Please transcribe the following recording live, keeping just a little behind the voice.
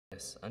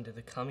this unto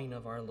the coming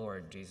of our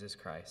Lord Jesus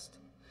Christ.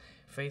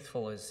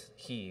 Faithful is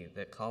he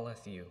that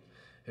calleth you,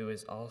 who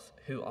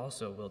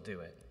also will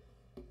do it.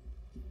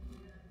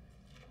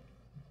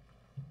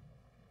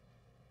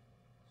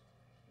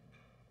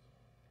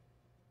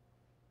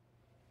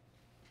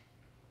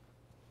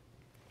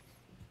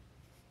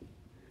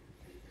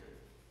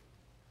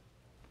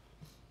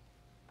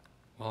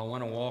 Well, I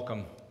want to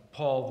welcome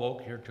Paul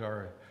Volk here to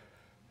our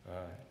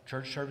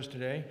church service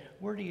today.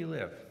 Where do you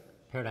live?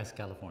 Paradise,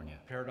 California.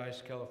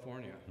 Paradise,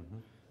 California.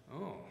 Mm-hmm.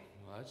 Oh,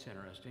 well, that's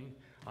interesting.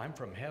 I'm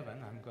from heaven.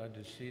 I'm glad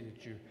to see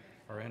that you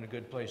are in a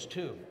good place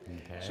too.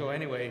 Okay. So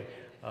anyway,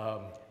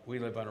 we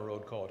live on a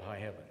road called High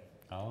Heaven.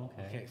 Oh,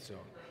 okay. So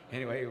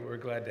anyway, we're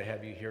glad to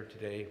have you here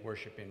today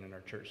worshiping in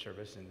our church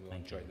service, and we'll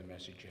enjoy the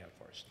message you have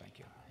for us. Thank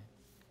you.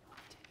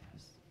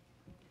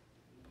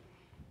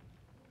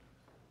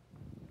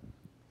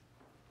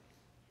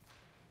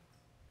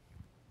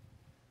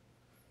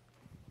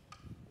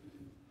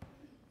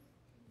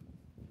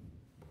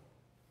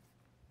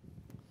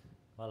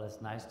 Well,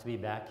 it's nice to be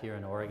back here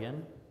in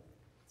Oregon.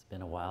 It's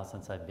been a while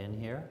since I've been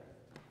here.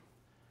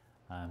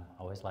 I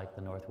always like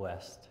the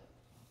Northwest.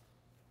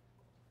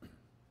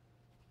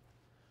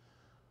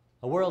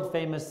 A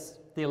world-famous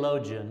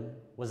theologian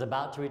was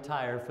about to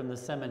retire from the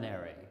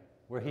seminary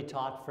where he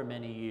taught for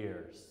many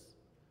years.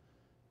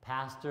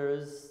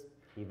 Pastors,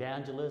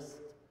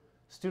 evangelists,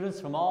 students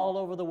from all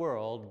over the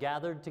world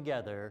gathered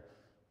together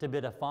to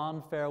bid a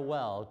fond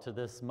farewell to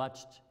this much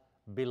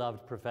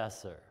beloved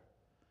professor.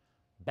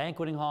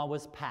 Banqueting hall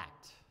was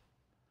packed,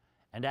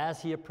 and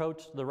as he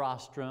approached the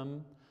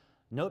rostrum,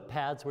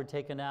 notepads were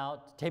taken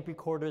out, tape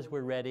recorders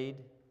were readied,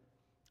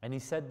 and he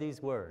said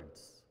these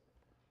words,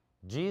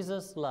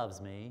 "Jesus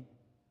loves me,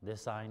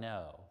 this I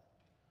know,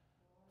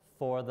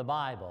 for the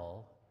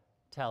Bible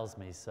tells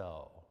me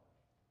so."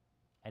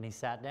 And he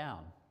sat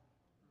down.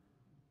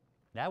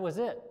 That was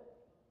it,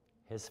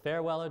 his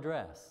farewell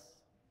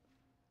address.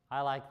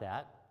 I like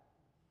that.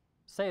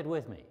 Say it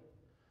with me.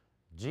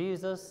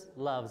 Jesus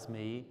loves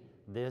me,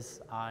 this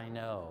I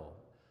know,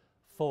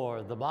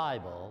 for the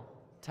Bible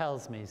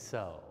tells me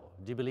so.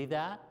 Do you believe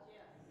that?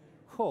 Yes.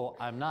 Oh,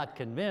 I'm not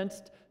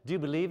convinced. Do you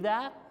believe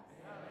that?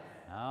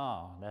 Yes.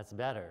 Oh, that's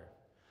better.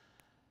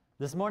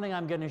 This morning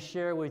I'm going to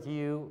share with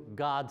you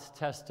God's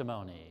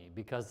testimony,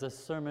 because this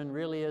sermon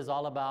really is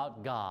all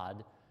about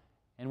God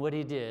and what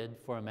he did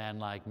for a man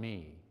like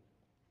me.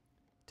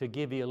 To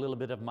give you a little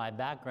bit of my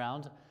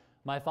background,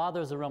 my father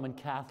is a Roman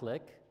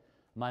Catholic.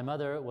 My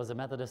mother was a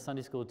Methodist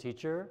Sunday school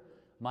teacher.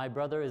 My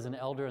brother is an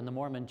elder in the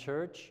Mormon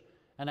church,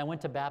 and I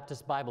went to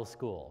Baptist Bible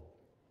school.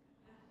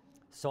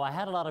 So I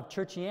had a lot of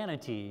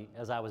churchianity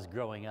as I was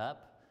growing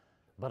up,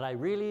 but I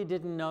really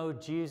didn't know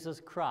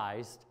Jesus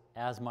Christ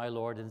as my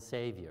Lord and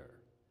Savior.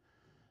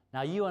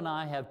 Now, you and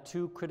I have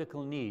two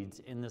critical needs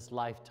in this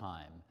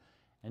lifetime,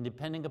 and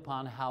depending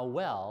upon how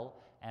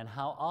well and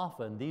how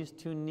often these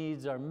two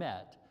needs are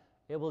met,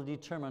 it will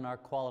determine our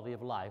quality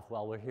of life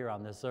while we're here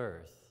on this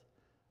earth.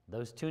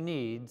 Those two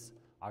needs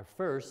are,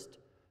 first,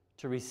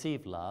 to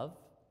receive love,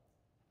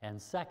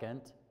 and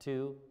second,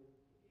 to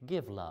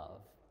give love.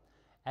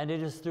 And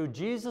it is through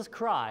Jesus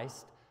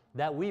Christ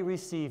that we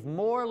receive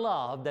more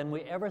love than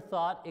we ever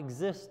thought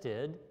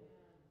existed,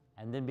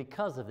 and then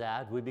because of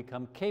that, we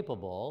become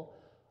capable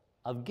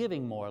of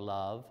giving more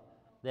love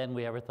than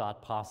we ever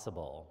thought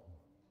possible.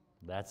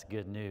 That's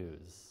good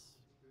news.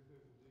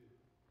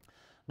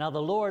 Now,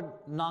 the Lord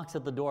knocks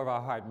at the door of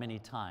our heart many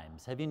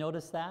times. Have you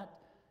noticed that?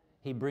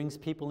 He brings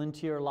people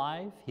into your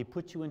life. He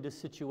puts you into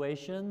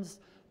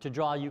situations to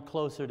draw you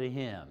closer to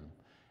him.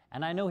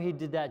 And I know he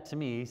did that to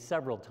me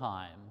several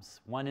times.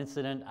 One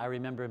incident I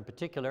remember in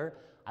particular,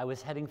 I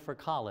was heading for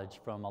college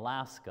from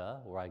Alaska,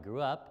 where I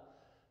grew up,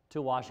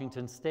 to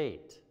Washington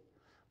State.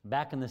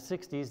 Back in the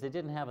 60s, they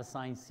didn't have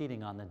assigned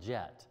seating on the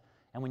jet.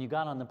 And when you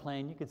got on the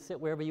plane, you could sit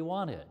wherever you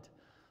wanted.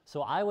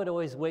 So I would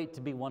always wait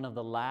to be one of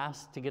the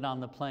last to get on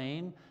the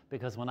plane,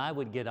 because when I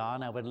would get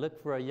on, I would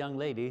look for a young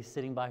lady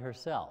sitting by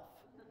herself.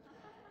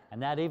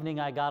 And that evening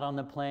I got on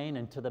the plane,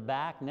 and to the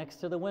back, next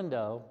to the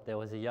window, there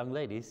was a young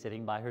lady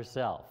sitting by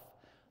herself.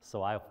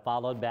 So I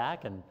followed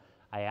back, and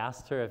I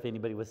asked her if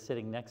anybody was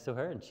sitting next to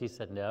her, and she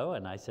said no.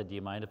 And I said, "Do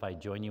you mind if I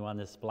join you on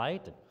this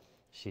flight?" And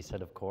she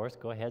said, "Of course,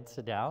 go ahead,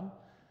 sit down."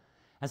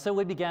 And so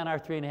we began our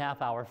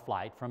 3.5-hour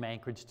flight from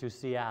Anchorage to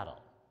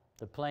Seattle.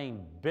 The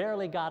plane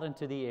barely got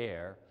into the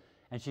air,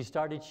 and she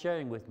started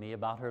sharing with me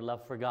about her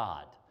love for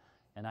God.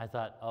 And I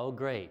thought, oh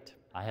great,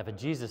 I have a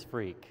Jesus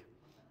freak.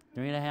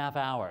 3.5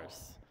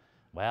 hours.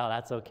 Well,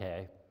 that's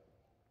okay.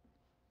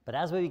 But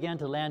as we began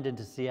to land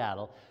into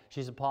Seattle,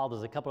 she said, "Paul,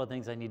 there's a couple of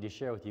things I need to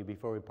share with you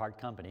before we part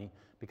company,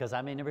 because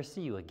I may never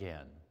see you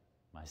again."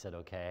 I said,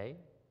 "Okay."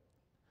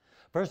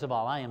 "First of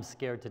all, I am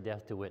scared to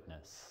death to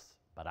witness,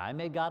 but I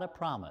made God a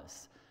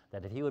promise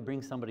that if he would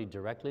bring somebody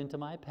directly into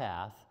my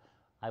path,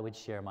 I would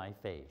share my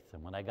faith.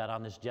 And when I got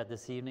on this jet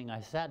this evening,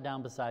 I sat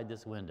down beside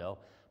this window,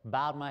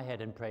 bowed my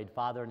head and prayed,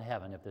 'Father in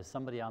heaven, if there's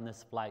somebody on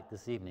this flight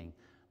this evening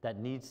that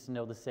needs to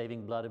know the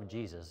saving blood of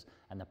Jesus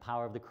and the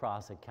power of the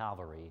cross at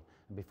Calvary.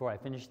 And before I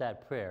finished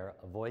that prayer,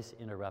 a voice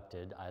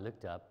interrupted. I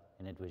looked up,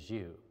 and it was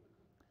you.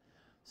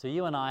 So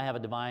you and I have a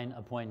divine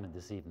appointment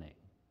this evening.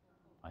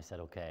 I said,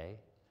 okay.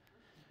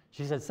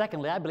 She said,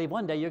 secondly, I believe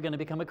one day you're going to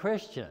become a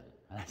Christian.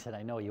 And I said,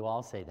 I know, you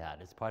all say that.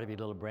 It's part of your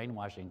little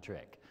brainwashing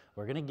trick.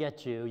 We're going to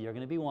get you. You're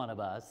going to be one of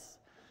us.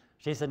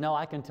 She said, no,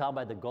 I can tell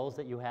by the goals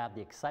that you have,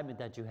 the excitement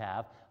that you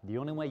have. The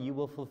only way you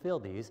will fulfill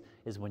these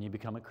is when you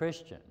become a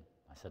Christian.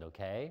 I said,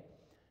 okay.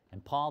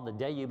 And Paul, the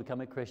day you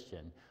become a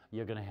Christian,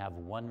 you're going to have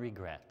one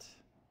regret.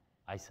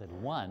 I said,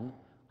 one?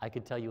 I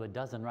could tell you a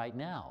dozen right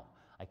now.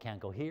 I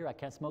can't go here, I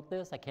can't smoke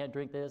this, I can't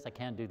drink this, I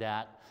can't do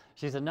that.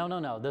 She said, no, no,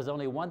 no, there's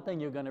only one thing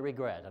you're going to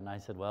regret. And I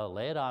said, well,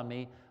 lay it on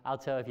me. I'll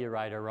tell if you're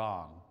right or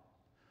wrong.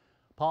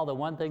 Paul, the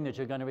one thing that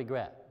you're going to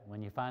regret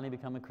when you finally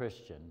become a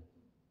Christian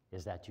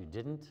is that you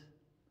didn't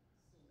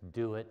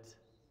do it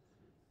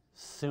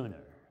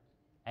sooner.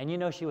 And you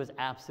know, she was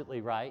absolutely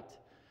right.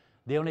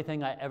 The only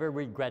thing I ever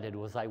regretted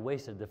was I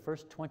wasted the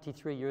first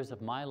 23 years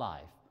of my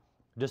life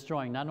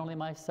destroying not only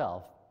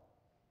myself,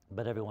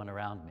 but everyone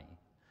around me.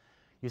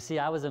 You see,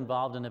 I was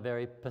involved in a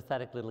very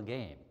pathetic little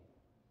game.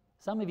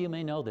 Some of you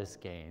may know this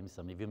game.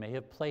 Some of you may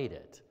have played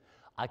it.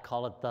 I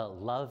call it the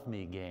Love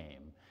Me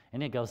game.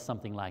 And it goes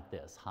something like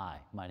this. Hi,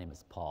 my name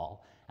is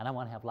Paul, and I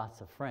want to have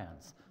lots of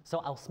friends. So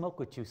I'll smoke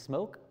what you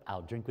smoke.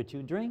 I'll drink what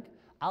you drink.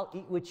 I'll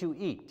eat what you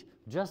eat.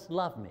 Just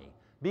love me.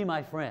 Be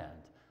my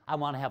friend. I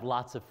want to have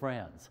lots of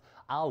friends.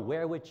 I'll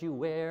wear what you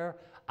wear.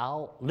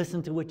 I'll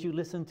listen to what you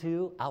listen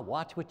to. I'll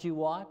watch what you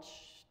watch.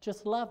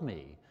 Just love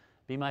me.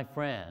 Be my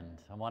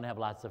friend. I want to have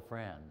lots of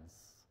friends.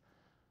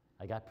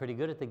 I got pretty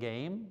good at the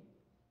game.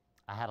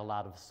 I had a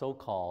lot of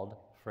so-called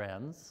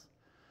friends.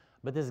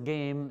 But this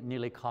game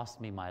nearly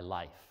cost me my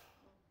life.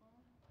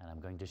 And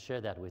I'm going to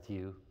share that with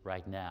you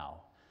right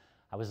now.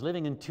 I was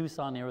living in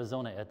Tucson,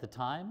 Arizona at the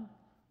time.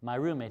 My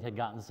roommate had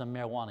gotten some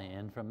marijuana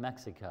in from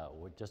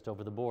Mexico, just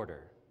over the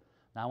border.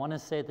 Now I want to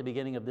say at the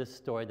beginning of this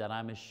story that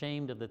I'm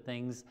ashamed of the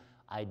things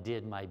I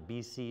did my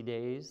BC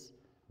days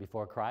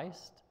before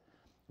Christ.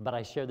 But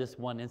I share this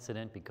one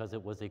incident because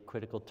it was a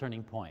critical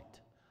turning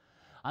point.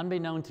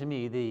 Unbeknown to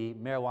me, the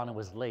marijuana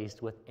was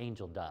laced with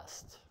angel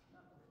dust.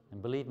 And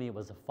believe me, it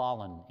was a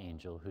fallen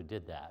angel who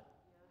did that.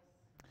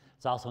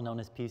 It's also known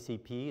as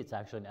PCP. It's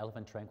actually an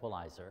elephant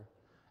tranquilizer.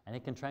 And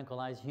it can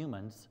tranquilize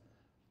humans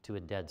to a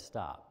dead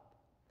stop.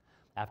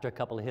 After a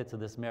couple of hits of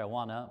this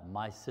marijuana,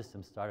 my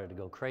system started to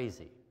go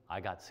crazy.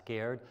 I got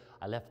scared.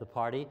 I left the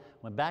party,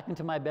 went back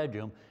into my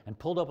bedroom, and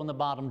pulled open the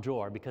bottom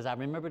drawer because I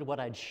remembered what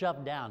I'd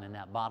shoved down in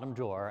that bottom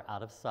drawer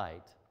out of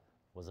sight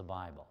was a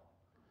Bible.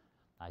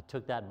 I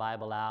took that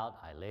Bible out.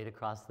 I laid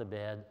across the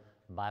bed,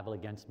 Bible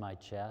against my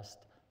chest.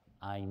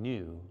 I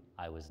knew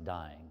I was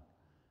dying.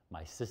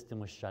 My system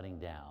was shutting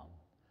down.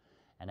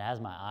 And as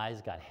my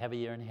eyes got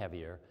heavier and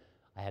heavier,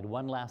 I had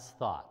one last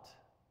thought,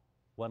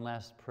 one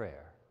last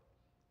prayer.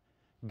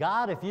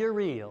 God, if you're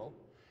real,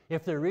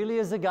 if there really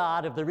is a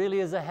God, if there really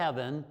is a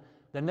heaven,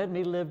 then let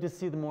me live to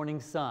see the morning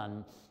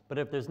sun. But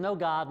if there's no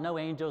God, no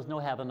angels, no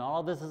heaven,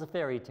 all this is a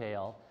fairy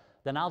tale,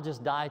 then I'll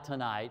just die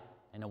tonight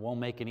and it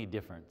won't make any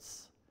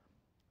difference.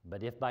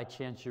 But if by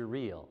chance you're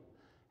real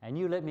and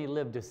you let me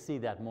live to see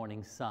that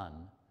morning sun,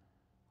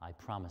 I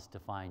promise to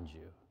find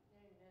you.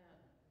 Amen.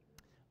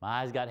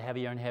 My eyes got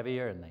heavier and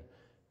heavier and they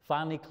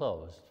finally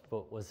closed,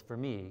 but was for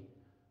me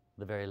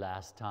the very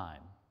last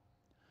time.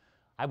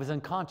 I was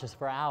unconscious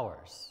for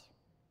hours.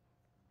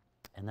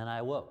 And then I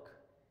awoke.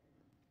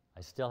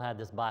 I still had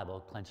this Bible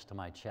clenched to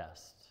my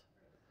chest.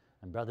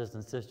 And brothers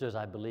and sisters,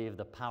 I believe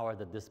the power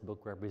that this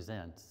book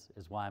represents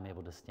is why I'm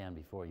able to stand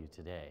before you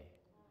today.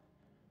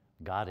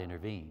 God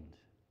intervened.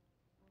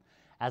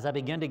 As I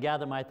began to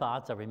gather my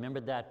thoughts, I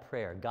remembered that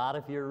prayer. God,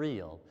 if you're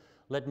real,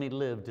 let me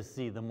live to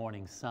see the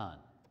morning sun.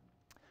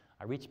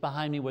 I reached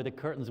behind me where the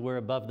curtains were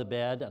above the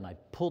bed, and I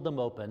pulled them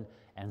open,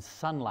 and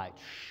sunlight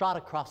shot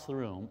across the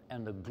room,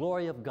 and the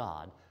glory of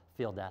God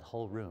filled that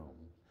whole room.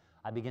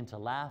 I began to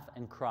laugh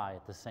and cry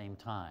at the same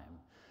time.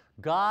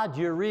 God,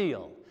 you're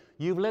real.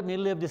 You've let me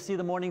live to see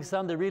the morning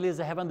sun. There really is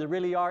a heaven. There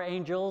really are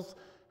angels.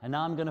 And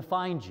now I'm going to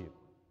find you.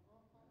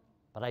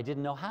 But I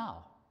didn't know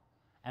how.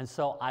 And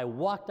so I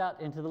walked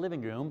out into the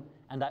living room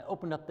and I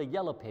opened up the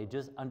yellow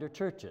pages under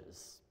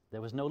churches.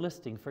 There was no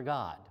listing for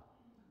God.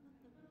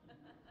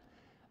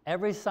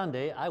 Every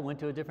Sunday I went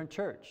to a different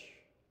church,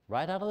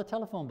 right out of the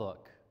telephone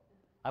book.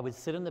 I would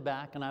sit in the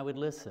back and I would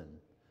listen.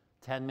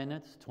 10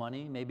 minutes,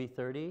 20, maybe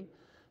 30.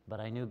 But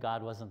I knew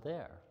God wasn't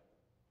there.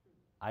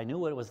 I knew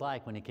what it was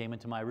like when he came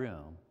into my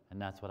room, and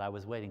that's what I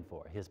was waiting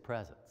for, his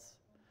presence.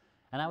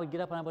 And I would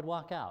get up and I would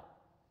walk out.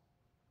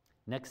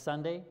 Next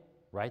Sunday,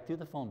 right through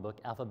the phone book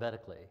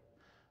alphabetically.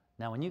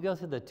 Now, when you go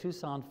through the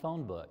Tucson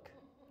phone book,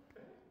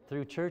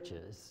 through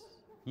churches,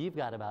 you've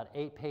got about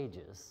 8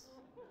 pages.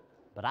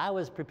 But I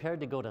was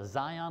prepared to go to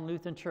Zion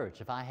Lutheran Church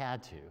if I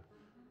had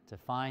to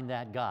find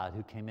that God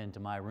who came into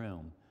my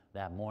room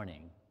that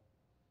morning.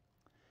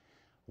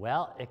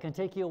 Well, it can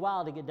take you a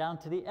while to get down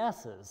to the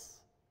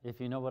S's, if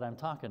you know what I'm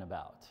talking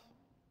about.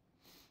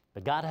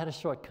 But God had a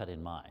shortcut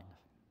in mind.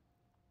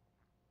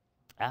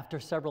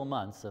 after several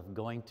months of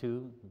going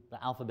to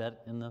the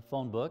alphabet in the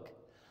phone book,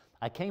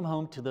 I came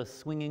home to the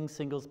swinging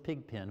singles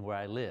pig pen where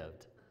I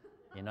lived.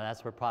 You know,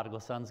 that's where prodigal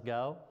sons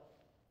go.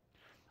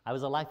 I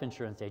was a life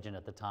insurance agent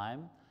at the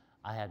time.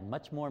 I had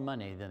much more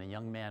money than a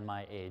young man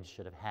my age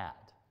should have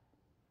had.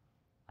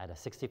 I had a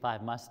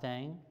 '65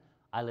 Mustang.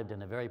 I lived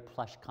in a very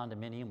plush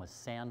condominium with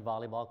sand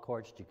volleyball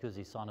courts,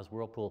 jacuzzi, saunas,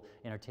 whirlpool,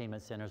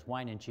 entertainment centers,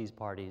 wine and cheese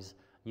parties,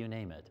 you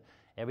name it.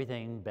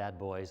 Everything bad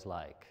boys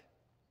like.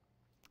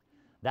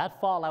 That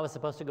fall, I was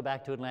supposed to go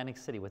back to Atlantic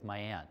City with my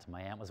aunt.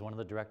 My aunt was one of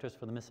the directors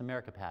for the Miss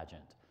America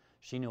pageant.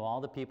 She knew all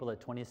the people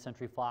at 20th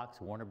Century Fox,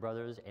 Warner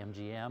Brothers,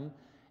 MGM,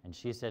 and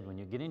she said, when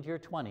you get into your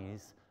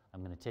 20s,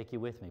 I'm going to take you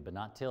with me, but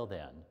not till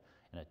then.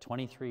 And at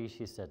 23,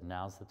 she said,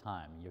 now's the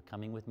time. You're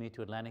coming with me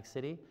to Atlantic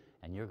City,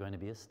 and you're going to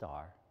be a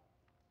star.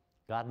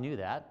 God knew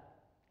that,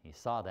 he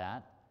saw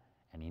that,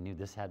 and he knew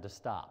this had to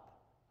stop,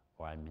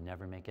 or I may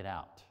never make it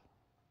out.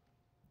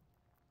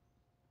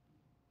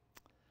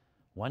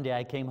 One day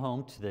I came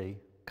home to the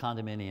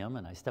condominium,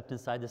 and I stepped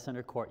inside the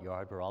center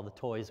courtyard where all the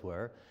toys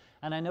were,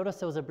 and I noticed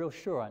there was a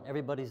brochure on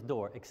everybody's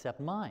door except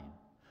mine.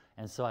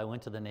 And so I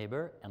went to the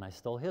neighbor, and I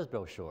stole his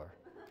brochure.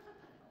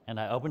 And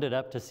I opened it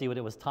up to see what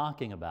it was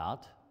talking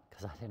about,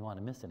 because I didn't want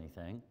to miss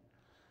anything.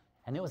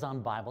 And it was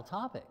on Bible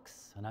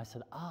topics. And I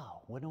said,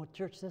 oh, I wonder what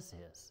church this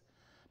is.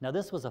 Now,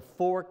 this was a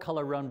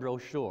 4-color run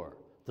brochure.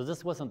 So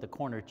this wasn't the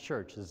corner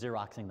church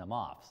Xeroxing them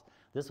off.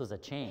 This was a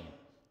chain.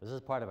 This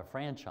is part of a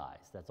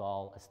franchise that's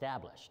all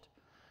established.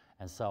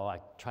 And so I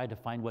tried to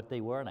find what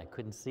they were, and I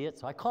couldn't see it.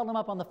 So I called them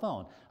up on the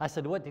phone. I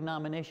said, what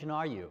denomination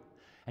are you?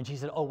 And she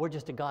said, oh, we're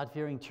just a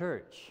God-fearing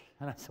church.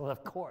 And I said, well,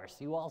 of course,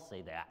 you all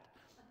say that.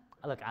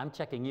 Look, I'm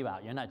checking you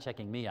out. You're not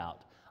checking me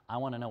out. I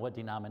want to know what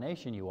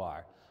denomination you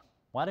are.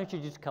 Why don't you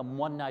just come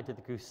one night to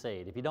the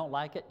crusade? If you don't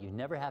like it, you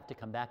never have to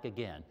come back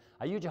again.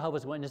 Are you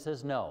Jehovah's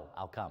Witnesses? No,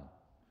 I'll come.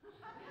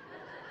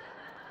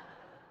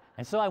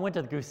 And so I went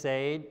to the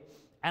crusade,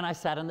 and I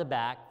sat in the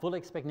back, fully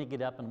expecting to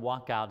get up and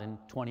walk out in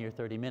 20 or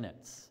 30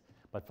 minutes.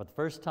 But for the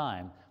first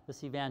time,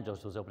 this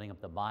evangelist was opening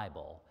up the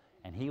Bible,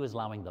 and he was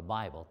allowing the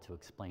Bible to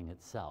explain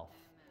itself.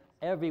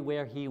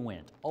 Everywhere he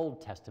went,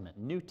 Old Testament,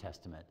 New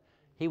Testament,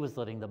 he was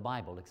letting the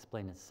Bible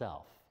explain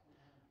itself.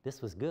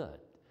 This was good.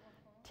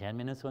 10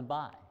 minutes went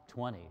by,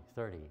 20,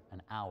 30,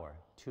 an hour,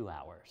 2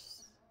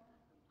 hours.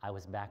 I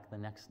was back the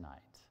next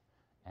night,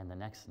 and the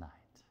next night,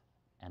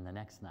 and the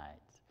next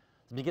night.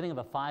 It's the beginning of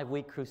a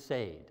 5-week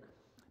crusade.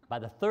 By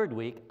the 3rd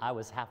week, I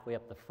was halfway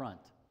up the front.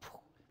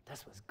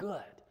 This was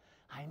good.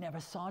 I never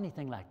saw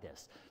anything like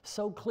this.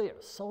 So clear,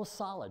 so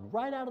solid,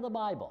 right out of the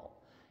Bible.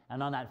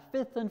 And on that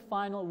 5th and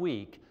final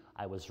week,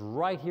 I was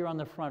right here on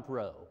the front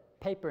row,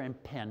 paper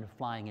and pen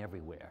flying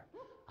everywhere.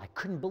 I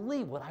couldn't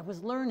believe what I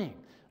was learning.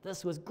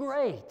 This was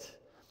great.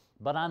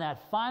 But on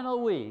that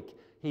final week,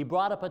 he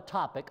brought up a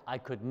topic I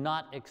could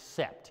not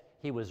accept.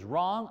 He was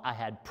wrong, I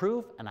had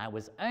proof, and I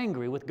was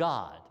angry with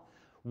God.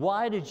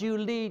 Why did you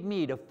lead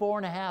me to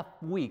 4.5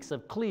 weeks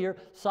of clear,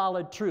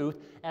 solid truth,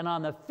 and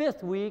on the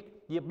 5th week,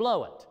 you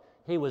blow it?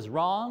 He was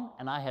wrong,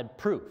 and I had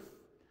proof.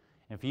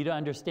 And for you to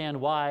understand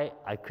why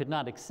I could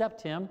not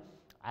accept him,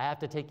 I have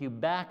to take you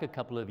back a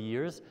couple of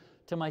years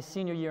to my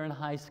senior year in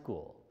high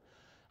school.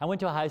 I went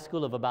to a high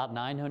school of about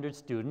 900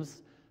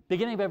 students.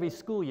 Beginning of every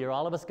school year,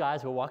 all of us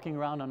guys were walking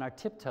around on our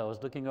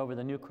tiptoes looking over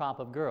the new crop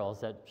of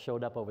girls that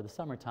showed up over the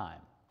summertime.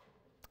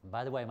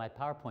 By the way, my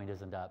PowerPoint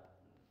isn't up.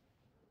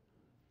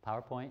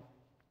 PowerPoint?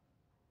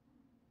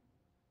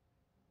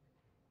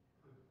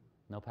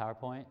 No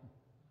PowerPoint?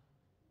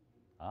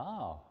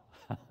 Oh,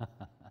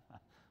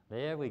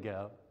 there we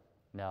go.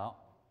 No,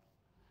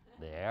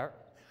 there.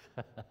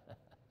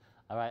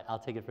 All right, I'll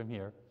take it from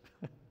here.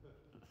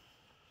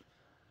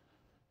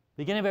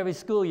 Beginning of every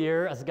school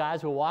year, us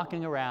guys were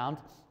walking around,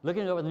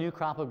 looking over the new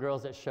crop of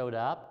girls that showed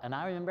up, and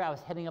I remember I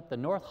was heading up the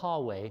north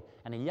hallway,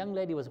 and a young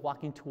lady was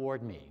walking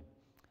toward me.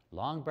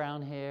 Long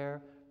brown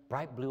hair,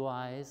 bright blue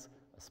eyes,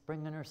 a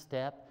spring in her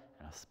step,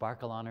 and a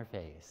sparkle on her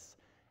face.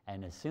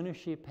 And as soon as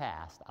she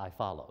passed, I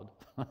followed.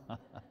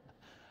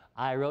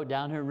 I wrote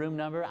down her room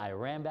number. I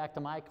ran back to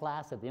my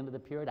class at the end of the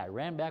period. I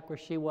ran back where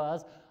she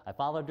was. I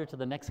followed her to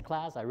the next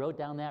class. I wrote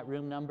down that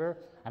room number,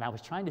 and I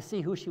was trying to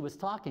see who she was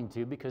talking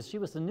to because she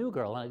was the new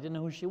girl, and I didn't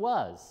know who she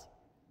was.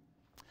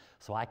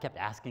 So I kept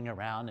asking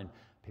around, and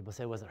people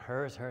said, was it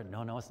her? Is her?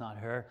 No, it's not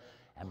her.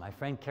 And my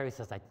friend Carrie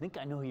says, I think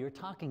I know who you're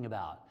talking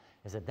about.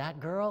 Is it that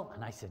girl?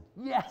 And I said,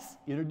 yes,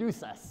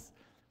 introduce us.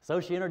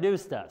 So she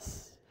introduced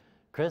us.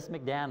 Chris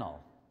McDaniel.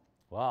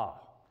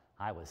 Wow,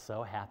 I was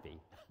so happy.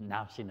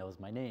 Now she knows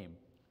my name.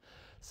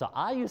 So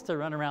I used to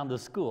run around the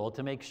school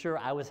to make sure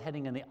I was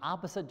heading in the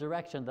opposite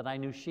direction that I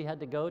knew she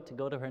had to go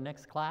to her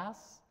next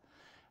class.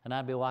 And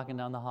I'd be walking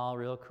down the hall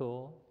real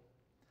cool.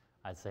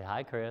 I'd say,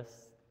 hi,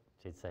 Chris.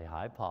 She'd say,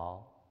 hi,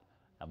 Paul.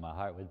 And my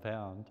heart would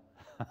pound.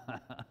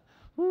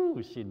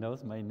 Woo, she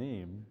knows my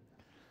name.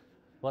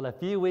 Well, a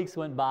few weeks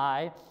went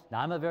by. Now,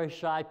 I'm a very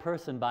shy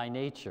person by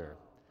nature.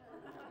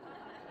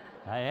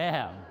 I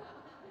am.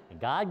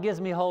 God gives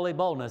me holy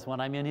boldness when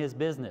I'm in his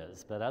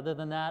business, but other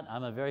than that,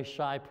 I'm a very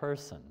shy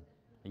person.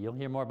 You'll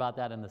hear more about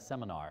that in the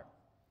seminar.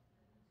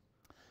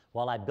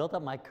 Well, I built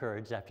up my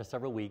courage after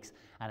several weeks,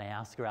 and I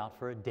asked her out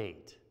for a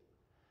date.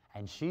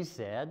 And she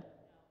said,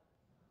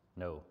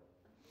 no.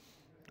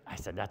 I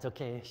said, that's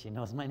okay, she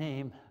knows my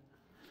name.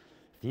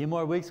 A few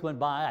more weeks went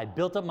by, I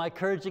built up my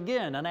courage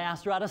again, and I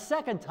asked her out a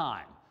second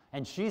time.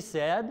 And she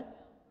said,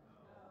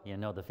 you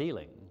know the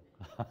feeling.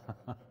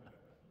 A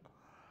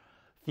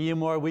few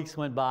more weeks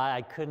went by,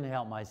 I couldn't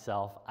help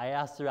myself. I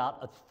asked her out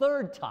a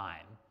third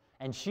time,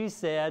 and she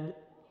said,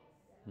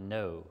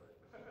 no.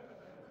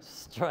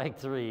 Strike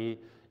three,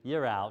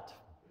 you're out.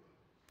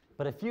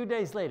 But a few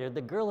days later,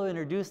 the girl who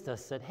introduced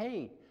us said,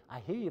 hey, I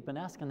hear you've been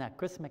asking that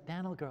Chris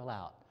McDaniel girl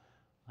out.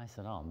 I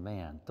said, oh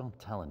man, don't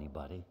tell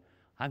anybody.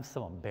 I'm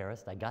so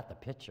embarrassed, I got the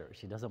picture.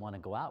 She doesn't want to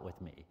go out with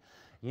me.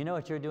 You know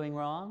what you're doing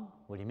wrong?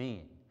 What do you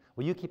mean?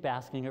 Well, you keep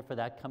asking her for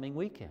that coming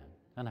weekend.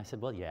 And I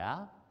said, well,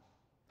 yeah.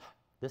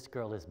 This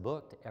girl is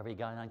booked. Every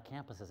guy on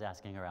campus is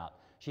asking her out.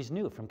 She's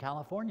new from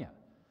California.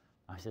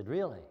 I said,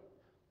 really?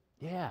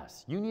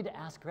 Yes, you need to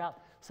ask her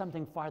out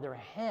something farther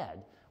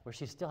ahead where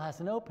she still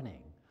has an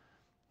opening.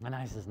 And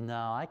I says,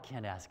 no, I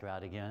can't ask her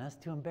out again. That's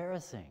too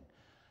embarrassing.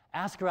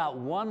 Ask her out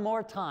one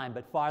more time,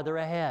 but farther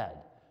ahead.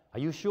 Are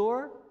you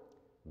sure?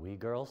 We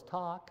girls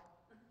talk.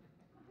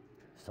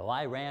 So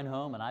I ran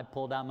home and I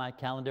pulled out my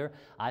calendar.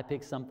 I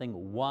picked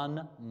something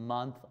 1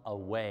 month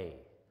away,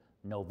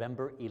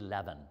 November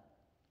 11.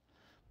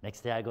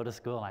 Next day I go to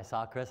school and I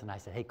saw Chris and I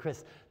said, hey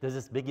Chris, there's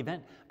this big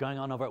event going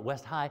on over at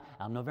West High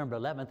on November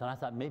 11th, and I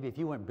thought maybe if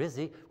you weren't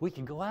busy, we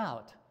could go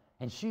out.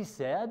 And she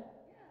said,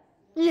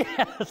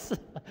 yes.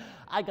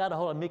 I got a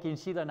hold of Mickey and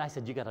Sheila and I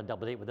said, you got a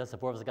double date with us. The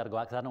four of us got to go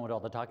out because I don't want to do all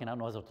the talking. I don't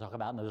know what to talk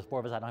about. And there's four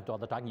of us. I don't have to do all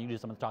the talking. You do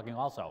some of the talking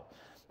also.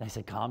 And I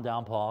said, calm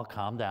down, Paul,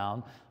 calm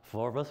down.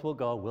 Four of us will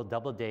go. We'll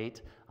double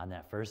date on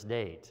that first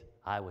date.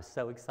 I was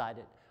so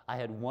excited. I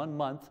had 1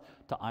 month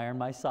to iron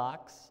my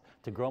socks,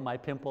 to grow my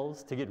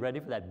pimples, to get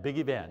ready for that big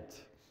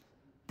event.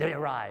 Day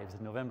arrives,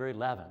 November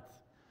 11th.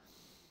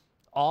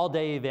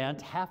 All-day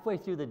event. Halfway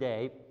through the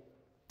day,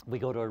 we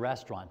go to a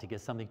restaurant to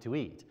get something to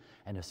eat.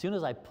 And as soon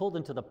as I pulled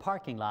into the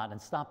parking lot and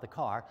stopped the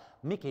car,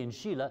 Mickey and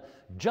Sheila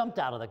jumped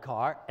out of the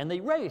car and they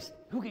raced.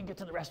 Who can get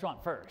to the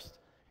restaurant first?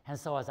 And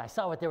so as I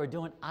saw what they were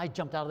doing, I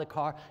jumped out of the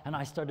car and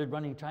I started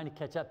running, trying to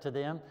catch up to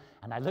them.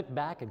 And I looked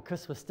back and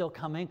Chris was still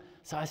coming.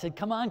 So I said,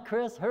 come on,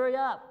 Chris, hurry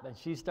up. And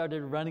she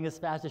started running as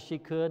fast as she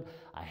could.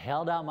 I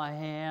held out my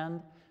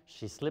hand.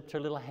 She slipped her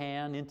little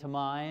hand into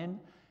mine.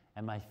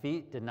 And my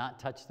feet did not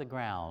touch the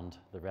ground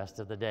the rest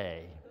of the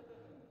day.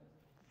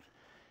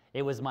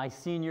 It was my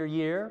senior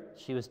year.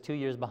 She was 2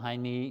 years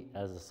behind me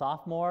as a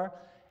sophomore.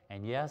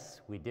 And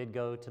yes, we did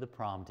go to the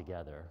prom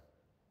together.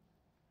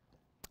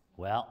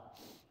 Well,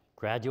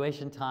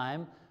 graduation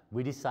time,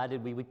 we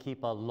decided we would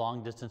keep a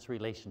long-distance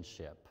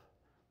relationship.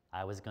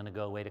 I was going to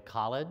go away to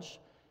college.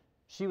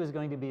 She was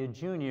going to be a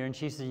junior, and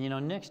she said, you know,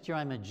 next year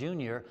I'm a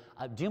junior.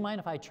 Do you mind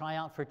if I try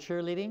out for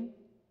cheerleading?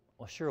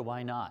 Well, sure,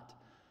 why not?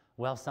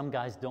 Well, some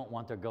guys don't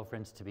want their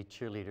girlfriends to be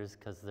cheerleaders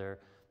because they're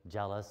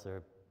jealous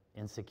or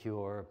insecure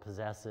or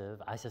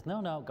possessive. I said,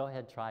 no, go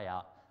ahead, try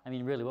out. I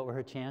mean, really, what were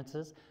her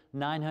chances?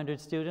 900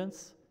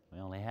 students. We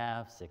only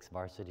have 6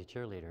 varsity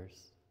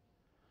cheerleaders.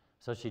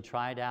 So she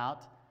tried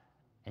out,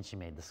 and she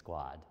made the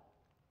squad.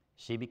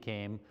 She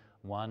became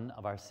one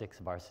of our 6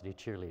 varsity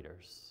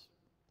cheerleaders.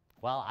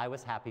 Well, I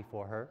was happy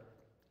for her.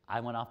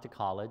 I went off to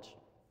college,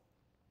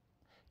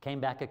 came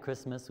back at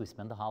Christmas. We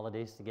spent the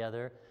holidays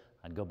together.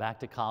 I'd go back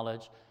to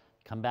college,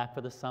 come back for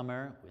the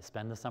summer. We'd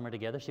spend the summer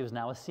together. She was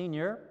now a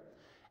senior,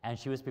 and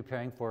she was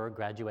preparing for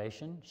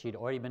graduation. She'd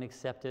already been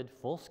accepted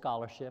full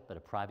scholarship at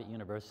a private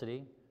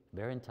university,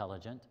 very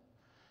intelligent.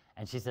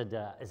 And she said,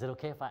 is it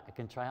okay if I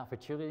can try out for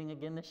cheerleading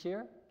again this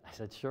year? I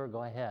said, sure,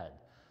 go ahead.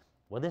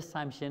 Well, this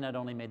time she not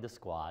only made the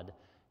squad,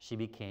 she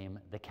became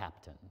the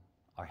captain,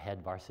 our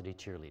head varsity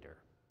cheerleader.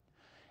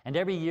 And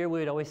every year we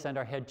would always send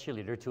our head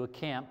cheerleader to a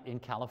camp in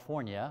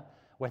California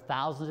where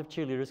thousands of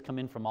cheerleaders come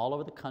in from all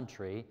over the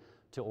country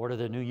to order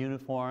their new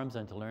uniforms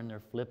and to learn their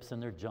flips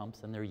and their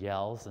jumps and their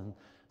yells. And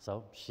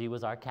so she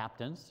was our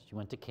captain. She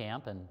went to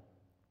camp, and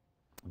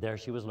there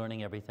she was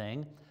learning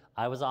everything.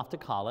 I was off to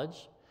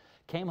college,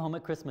 came home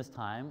at Christmas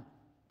time,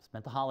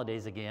 spent the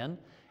holidays again,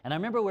 and I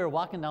remember we were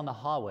walking down the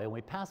hallway and we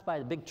passed by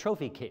the big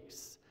trophy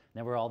case.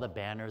 There were all the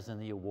banners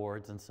and the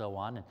awards and so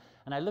on.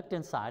 And I looked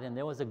inside and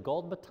there was a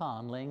gold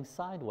baton laying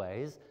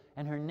sideways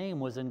and her name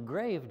was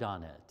engraved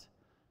on it.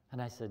 And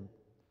I said,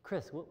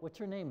 Chris, what's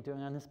your name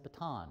doing on this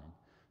baton? And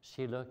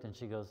she looked and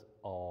she goes,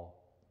 oh,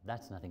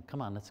 that's nothing.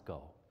 Come on, let's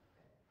go.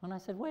 And I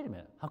said, wait a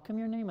minute, how come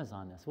your name is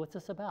on this? What's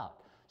this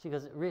about? She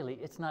goes, really,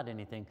 it's not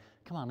anything.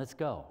 Come on, let's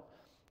go.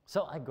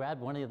 So I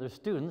grabbed one of the other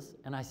students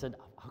and I said,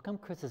 how come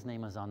Chris's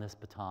name is on this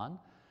baton?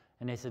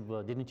 And they said,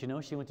 well, didn't you know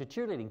she went to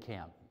cheerleading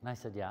camp? And I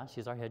said, yeah,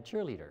 she's our head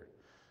cheerleader.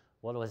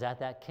 Well, it was at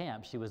that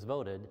camp she was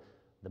voted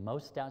the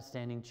most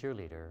outstanding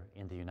cheerleader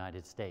in the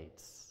United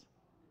States.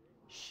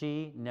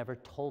 She never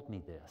told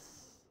me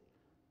this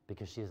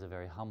because she is a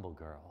very humble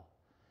girl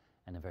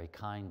and a very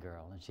kind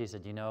girl. And she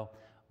said, you know,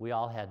 we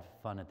all had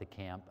fun at the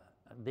camp.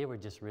 They were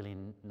just really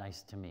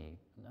nice to me.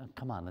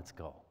 Come on, let's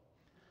go.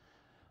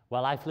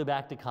 Well, I flew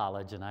back to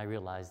college and I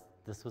realized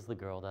this was the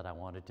girl that I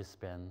wanted to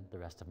spend the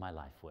rest of my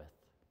life with,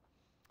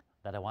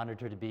 that I wanted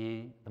her to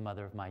be the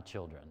mother of my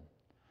children.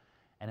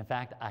 And in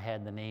fact, I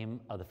had the name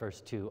of the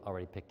first two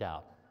already picked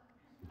out.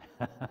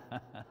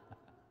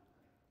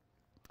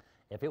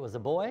 If it was a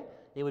boy,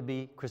 it would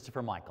be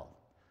Christopher Michael.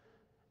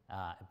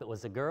 If it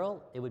was a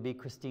girl, it would be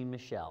Christine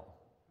Michelle.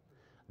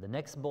 The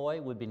next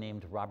boy would be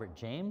named Robert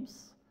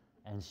James,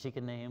 and she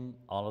can name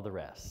all of the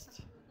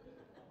rest.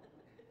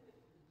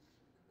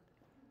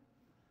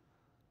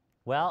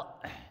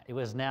 Well, it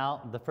was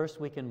now the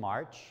first week in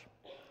March.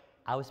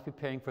 I was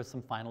preparing for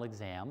some final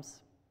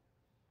exams,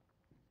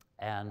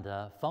 and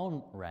the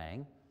phone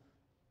rang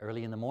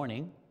early in the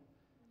morning.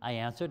 I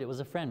answered. It was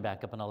a friend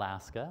back up in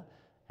Alaska,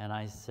 and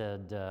I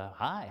said,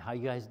 hi, how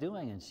you guys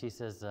doing? And she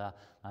says,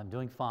 I'm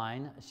doing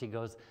fine. She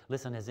goes,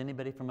 listen, has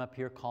anybody from up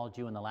here called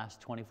you in the last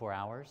 24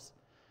 hours?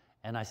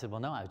 And I said, well,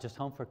 no, I was just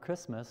home for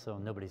Christmas, so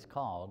nobody's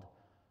called.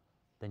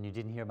 Then you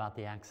didn't hear about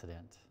the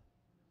accident.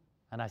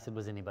 And I said,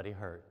 was anybody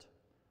hurt?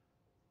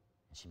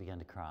 And she began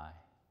to cry.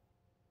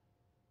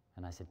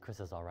 And I said, Chris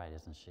is all right,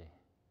 isn't she? And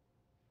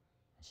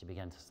she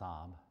began to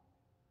sob.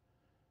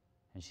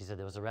 And she said,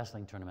 there was a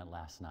wrestling tournament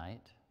last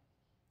night.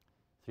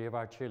 3 of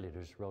our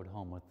cheerleaders rode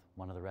home with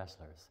one of the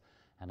wrestlers.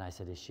 And I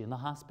said, is she in the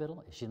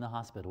hospital? Is she in the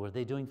hospital? What are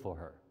they doing for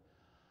her?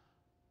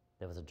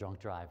 There was a drunk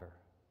driver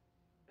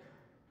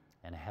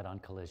and a head-on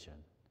collision.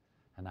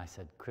 And I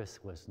said, Chris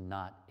was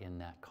not in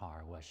that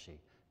car, was she?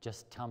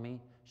 Just tell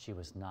me she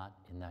was not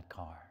in that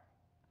car.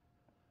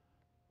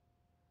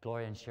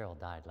 Gloria and Cheryl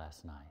died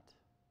last night.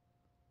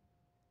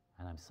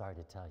 And I'm sorry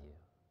to tell you,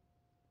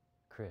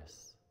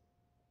 Chris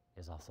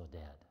is also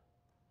dead.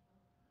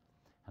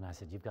 And I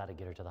said, you've got to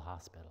get her to the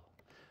hospital.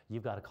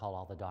 You've got to call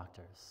all the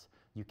doctors.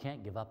 You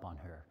can't give up on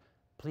her.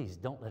 Please,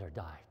 don't let her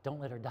die. Don't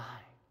let her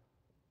die.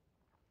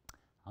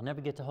 I'll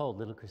never get to hold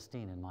little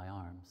Christine in my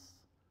arms.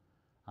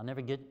 I'll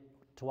never get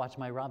to watch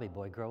my Robbie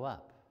boy grow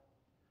up,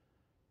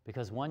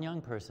 because one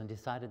young person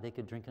decided they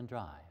could drink and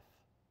drive.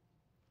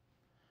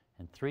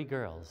 And 3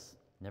 girls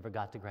never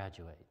got to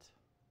graduate.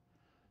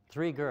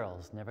 3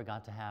 girls never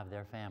got to have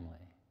their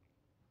family,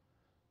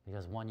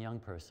 because one young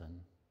person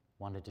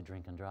wanted to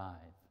drink and drive.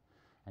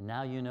 And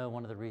now you know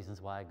one of the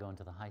reasons why I go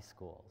into the high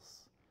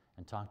schools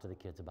and talk to the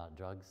kids about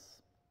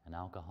drugs and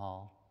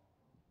alcohol.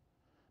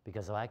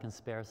 Because if I can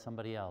spare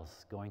somebody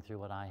else going through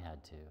what I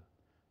had to,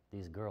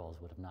 these girls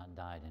would have not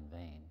died in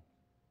vain.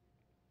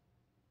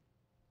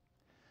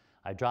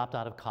 I dropped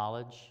out of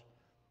college.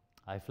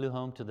 I flew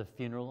home to the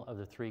funeral of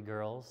the 3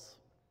 girls.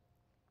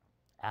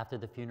 After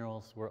the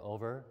funerals were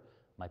over,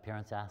 my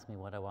parents asked me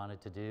what I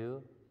wanted to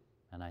do,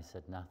 and I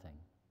said nothing.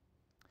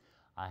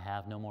 I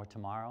have no more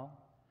tomorrow.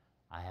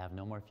 I have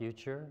no more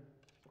future.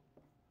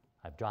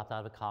 I've dropped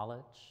out of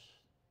college.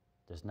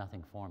 There's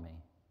nothing for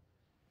me.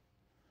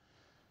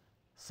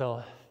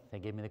 So they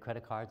gave me the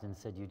credit cards and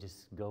said, you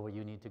just go where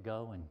you need to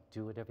go and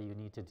do whatever you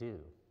need to do.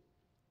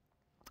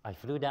 I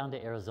flew down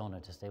to Arizona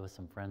to stay with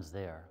some friends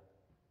there.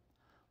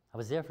 I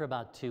was there for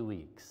about 2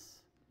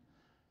 weeks,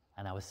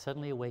 and I was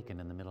suddenly awakened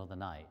in the middle of the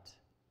night.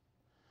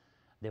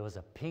 There was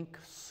a pink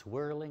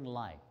swirling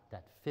light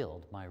that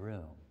filled my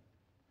room.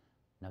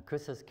 Now,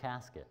 Chris's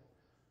casket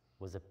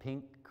was a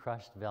pink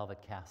crushed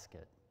velvet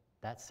casket.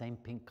 That same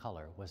pink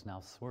color was now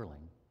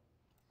swirling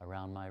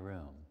around my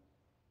room.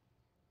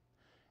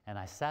 And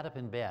I sat up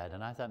in bed,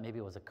 and I thought maybe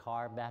it was a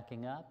car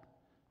backing up,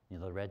 you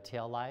know, the red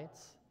tail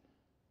lights.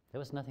 There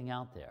was nothing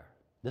out there.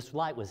 This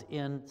light was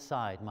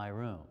inside my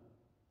room.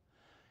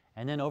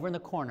 And then over in the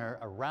corner,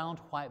 a round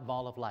white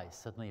ball of light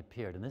suddenly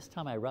appeared. And this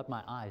time I rubbed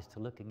my eyes to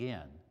look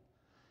again.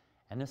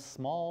 And this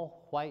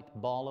small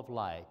white ball of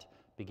light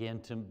began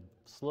to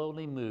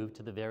slowly move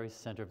to the very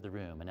center of the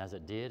room. And as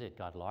it did, it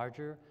got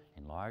larger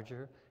and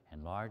larger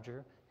and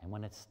larger. And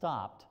when it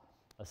stopped,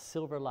 a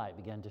silver light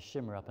began to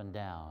shimmer up and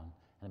down,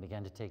 and it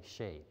began to take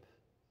shape.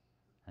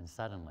 And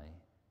suddenly,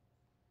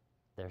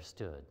 there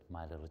stood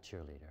my little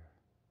cheerleader.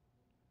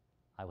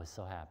 I was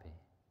so happy.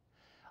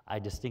 I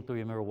distinctly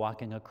remember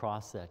walking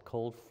across that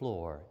cold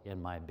floor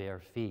in my bare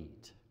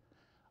feet.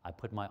 I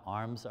put my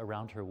arms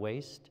around her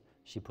waist.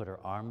 She put her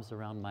arms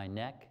around my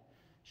neck.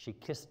 She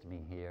kissed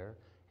me here,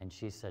 and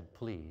she said,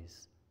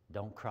 please,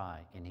 don't cry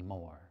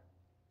anymore.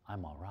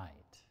 I'm all right.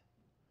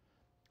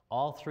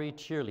 All 3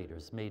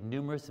 cheerleaders made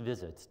numerous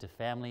visits to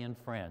family and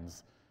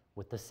friends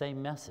with the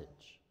same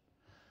message.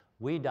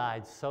 We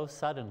died so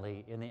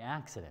suddenly in the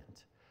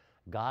accident,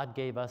 God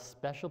gave us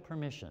special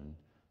permission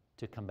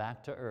to come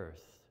back to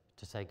earth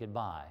to say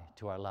goodbye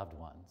to our loved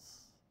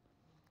ones.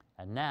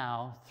 And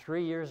now,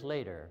 3 years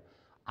later,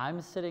 I'm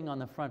sitting on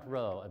the front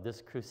row of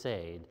this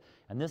crusade,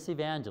 and this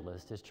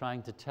evangelist is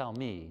trying to tell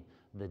me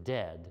the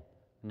dead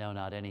know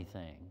not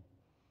anything.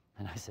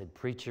 And I said,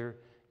 preacher,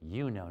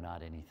 you know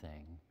not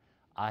anything.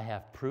 I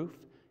have proof,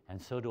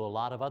 and so do a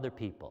lot of other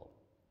people.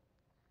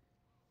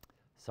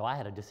 So I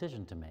had a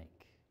decision to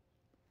make,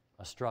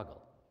 a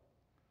struggle.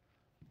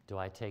 Do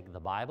I take the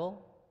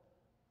Bible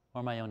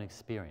or my own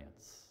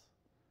experience?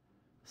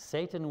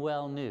 Satan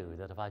well knew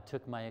that if I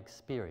took my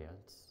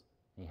experience,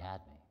 he had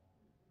me.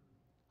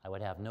 I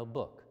would have no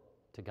book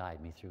to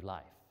guide me through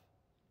life.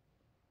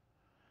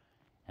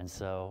 And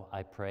so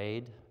I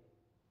prayed,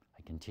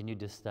 I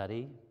continued to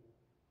study,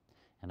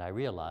 and I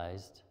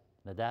realized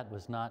that that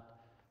was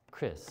not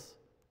Chris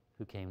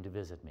who came to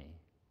visit me.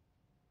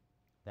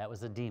 That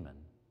was a demon,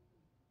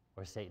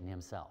 or Satan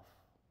himself.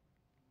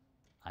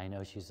 I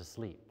know she's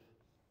asleep.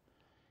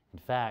 In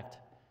fact,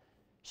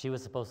 she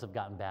was supposed to have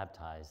gotten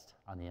baptized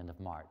on the end of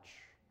March.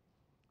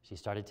 She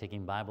started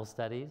taking Bible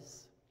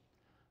studies,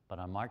 but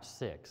on March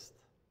 6th,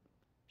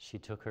 she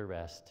took her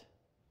rest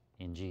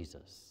in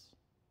Jesus.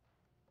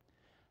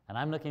 And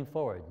I'm looking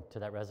forward to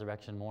that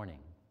resurrection morning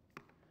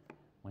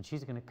when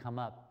she's going to come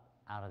up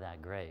out of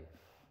that grave.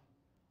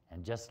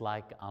 And just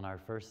like on our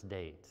first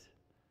date,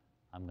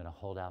 I'm going to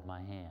hold out my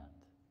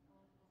hand,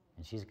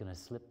 and she's going to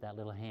slip that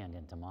little hand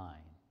into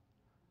mine,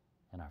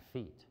 and our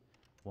feet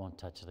won't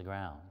touch the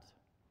ground.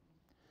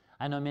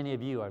 I know many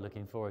of you are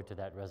looking forward to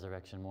that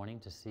resurrection morning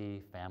to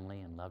see family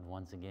and loved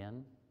ones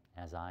again,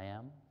 as I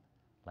am,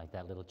 like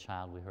that little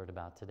child we heard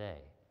about today.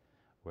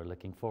 We're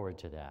looking forward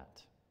to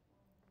that.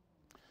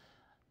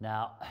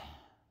 Now,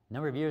 a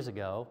number of years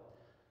ago,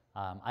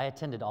 I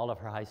attended all of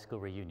her high school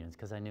reunions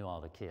because I knew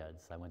all the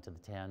kids. I went to the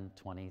 10,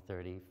 20,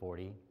 30,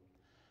 40.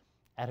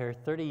 At her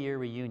 30-year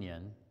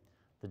reunion,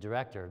 the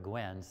director,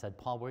 Gwen, said,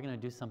 "Paul, we're going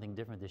to do something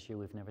different this year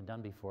we've never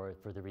done before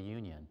for the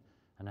reunion."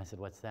 And I said,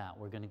 "What's that?"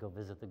 "We're going to go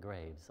visit the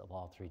graves of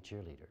all 3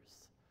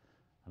 cheerleaders."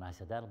 And I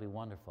said, "That'll be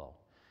wonderful."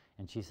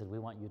 And she said, "We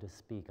want you to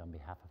speak on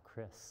behalf of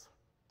Chris."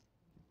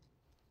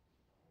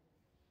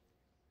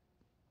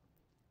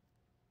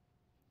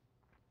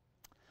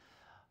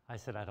 I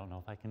said, "I don't know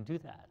if I can do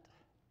that."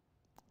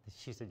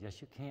 She said,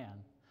 "Yes, you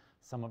can.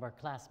 Some of our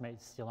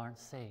classmates still aren't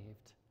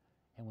saved,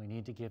 and we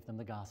need to give them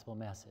the gospel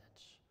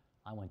message.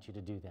 I want you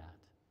to do that."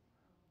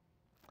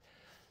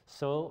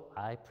 So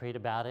I prayed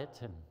about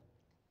it, and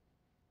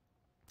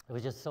it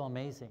was just so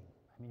amazing.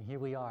 I mean, here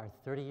we are,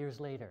 30 years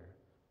later,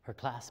 her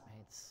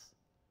classmates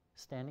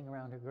standing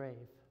around her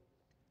grave.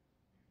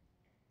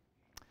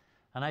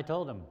 And I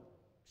told them,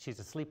 she's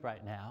asleep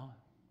right now,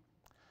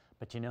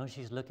 but you know,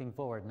 she's looking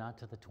forward not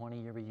to the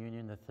 20-year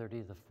reunion, the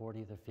 30, the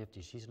 40, the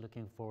 50. She's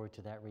looking forward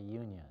to that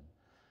reunion,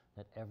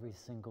 that every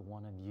single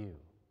one of you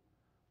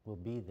will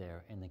be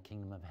there in the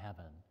kingdom of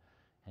heaven.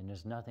 And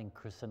there's nothing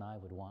Chris and I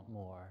would want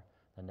more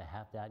than to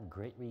have that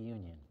great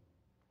reunion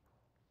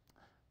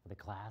for the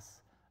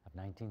class of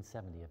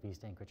 1970 of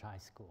East Anchorage High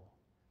School,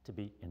 to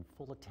be in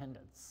full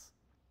attendance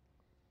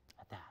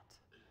at that.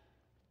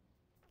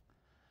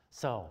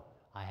 So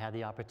I had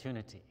the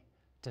opportunity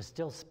to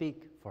still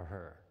speak for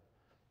her,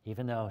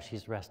 even though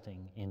she's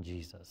resting in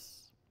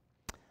Jesus.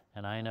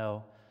 And I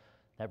know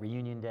that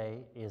reunion day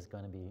is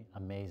going to be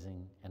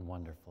amazing and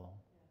wonderful.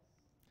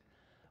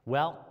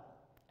 Well,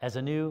 as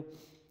a new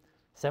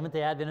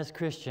Seventh-day Adventist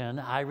Christian,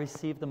 I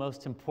received the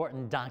most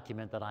important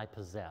document that I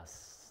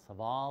possess. Of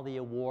all the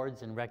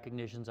awards and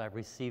recognitions I've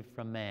received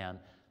from man,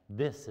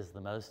 this is the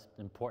most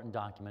important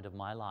document of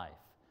my life,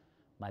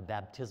 my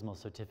baptismal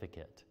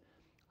certificate.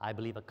 I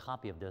believe a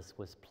copy of this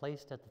was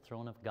placed at the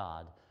throne of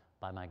God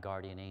by my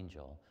guardian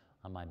angel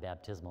on my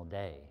baptismal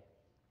day.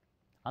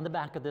 On the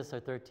back of this are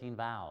 13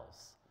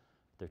 vows,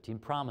 13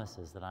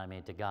 promises that I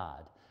made to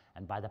God.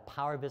 And by the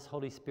power of His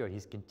Holy Spirit,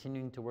 He's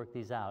continuing to work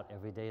these out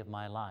every day of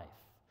my life.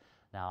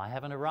 Now, I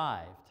haven't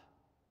arrived,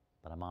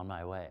 but I'm on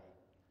my way.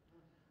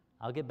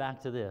 I'll get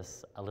back to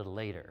this a little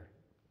later.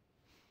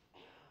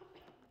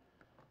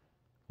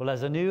 Well,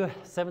 as a new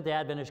Seventh-day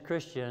Adventist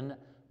Christian,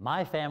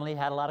 my family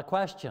had a lot of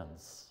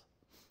questions.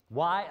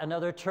 Why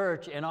another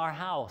church in our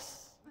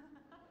house?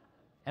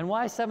 And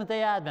why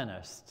Seventh-day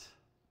Adventist?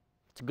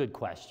 It's a good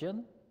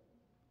question.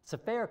 It's a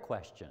fair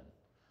question.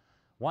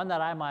 One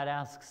that I might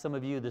ask some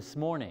of you this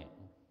morning.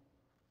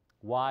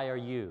 Why are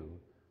you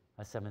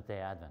a Seventh-day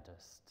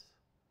Adventist?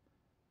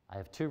 I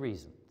have 2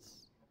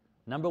 reasons.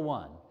 Number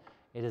 1,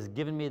 it has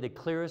given me the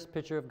clearest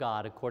picture of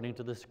God according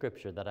to the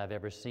Scripture that I've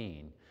ever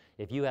seen.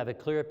 If you have a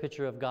clearer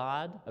picture of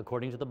God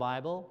according to the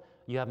Bible,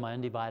 you have my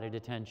undivided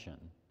attention.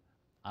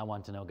 I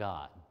want to know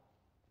God.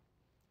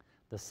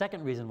 The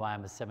second reason why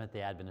I'm a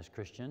Seventh-day Adventist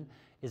Christian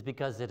is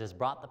because it has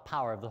brought the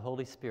power of the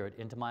Holy Spirit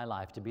into my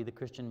life to be the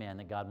Christian man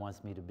that God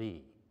wants me to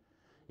be.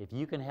 If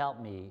you can help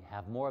me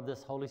have more of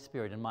this Holy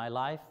Spirit in my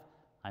life,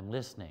 I'm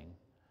listening.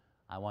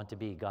 I want to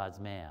be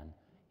God's man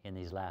in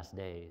these last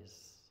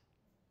days.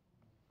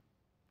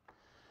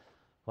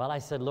 Well, I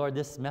said, Lord,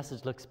 this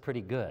message looks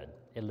pretty good.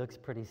 It looks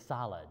pretty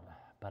solid,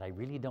 but I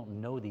really don't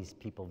know these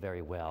people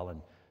very well,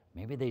 and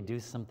maybe they do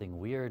something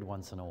weird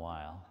once in a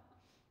while.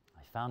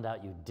 I found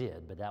out you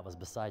did, but that was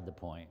beside the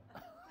point.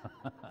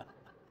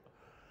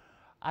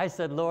 I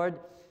said, Lord,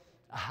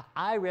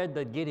 I read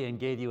that Gideon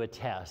gave you a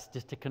test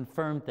just to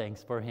confirm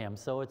things for him,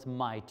 so it's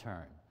my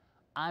turn.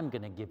 I'm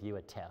going to give you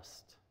a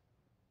test.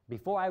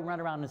 Before I run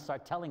around and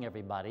start telling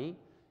everybody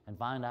and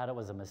find out it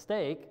was a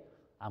mistake,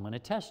 I'm going to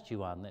test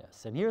you on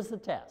this. And here's the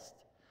test.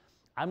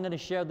 I'm going to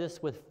share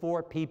this with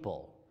 4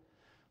 people.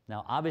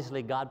 Now,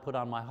 obviously, God put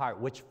on my heart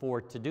which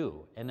 4 to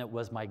do, and it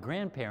was my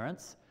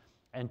grandparents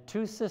and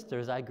 2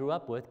 sisters I grew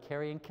up with,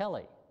 Carrie and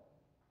Kelly.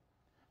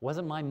 It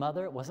wasn't my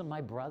mother, it wasn't my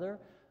brother,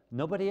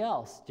 nobody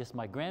else, just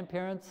my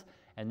grandparents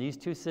And these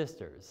two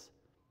sisters,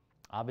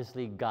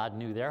 obviously God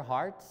knew their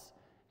hearts,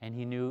 and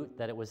he knew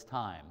that it was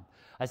time.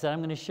 I said, I'm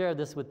going to share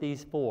this with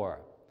these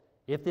four.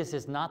 If this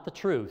is not the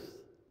truth,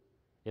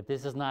 if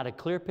this is not a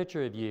clear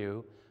picture of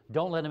you,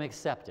 don't let them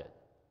accept it.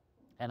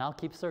 And I'll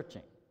keep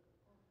searching.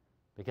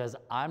 Because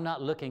I'm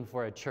not looking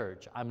for a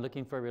church. I'm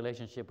looking for a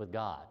relationship with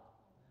God.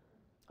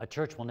 A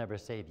church will never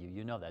save you.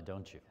 You know that,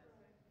 don't you?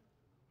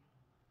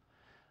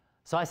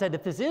 So I said,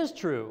 if this is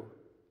true,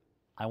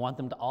 I want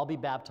them to all be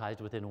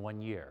baptized within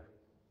 1 year.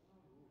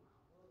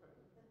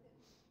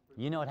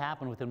 You know what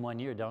happened within 1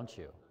 year, don't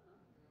you?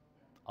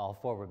 All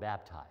four were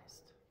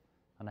baptized.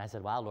 And I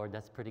said, wow, Lord,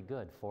 that's pretty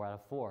good, 4 out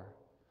of 4.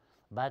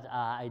 But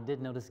I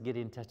did notice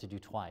Gideon tested you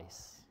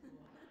twice.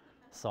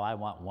 So I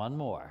want one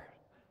more.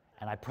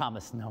 And I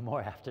promise no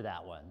more after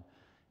that one.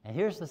 And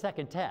here's the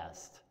second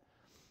test.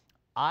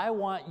 I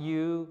want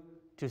you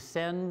to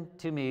send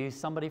to me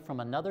somebody from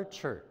another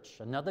church,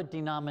 another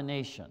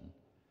denomination,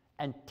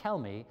 and tell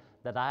me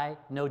that I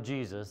know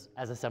Jesus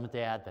as a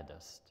Seventh-day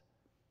Adventist.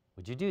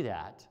 Would you do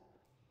that?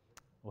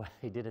 Well,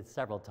 he did it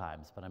several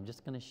times, but I'm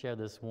just going to share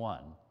this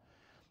one.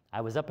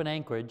 I was up in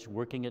Anchorage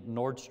working at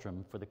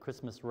Nordstrom for the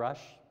Christmas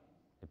rush.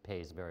 It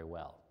pays very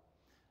well.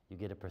 You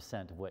get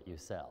 1% of what you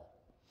sell.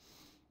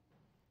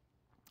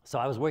 So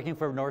I was working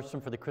for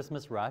Nordstrom for the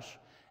Christmas rush,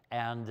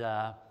 and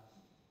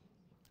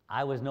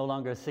I was no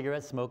longer a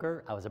cigarette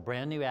smoker. I was a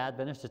brand new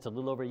Adventist, just a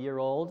little over a year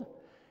old,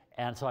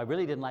 and so I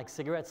really didn't like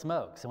cigarette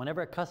smoke. So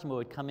whenever a customer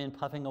would come in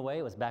puffing away,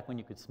 it was back when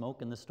you could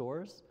smoke in the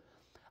stores,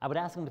 I would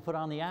ask them to put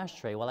on the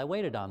ashtray while I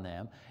waited on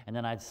them, and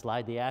then I'd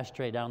slide the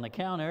ashtray down the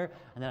counter,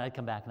 and then I'd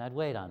come back and I'd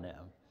wait on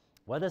them.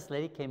 Well, this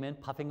lady came in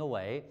puffing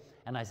away,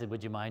 and I said,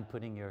 would you mind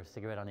putting your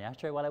cigarette on the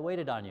ashtray while I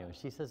waited on you? And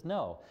she says,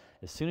 no.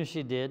 As soon as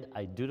she did,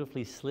 I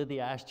dutifully slid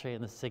the ashtray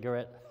and the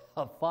cigarette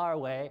far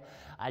away.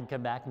 I'd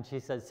come back, and she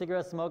said,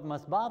 cigarette smoke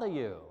must bother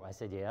you. I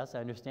said, yes, I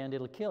understand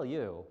it'll kill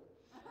you.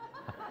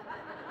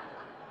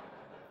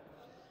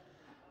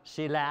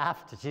 She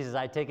laughed. She says,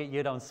 I take it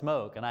you don't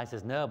smoke. And I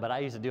says, no, but I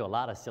used to do a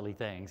lot of silly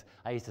things.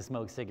 I used to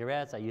smoke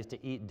cigarettes. I used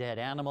to eat dead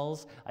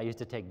animals. I used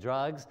to take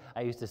drugs.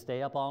 I used to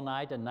stay up all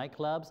night in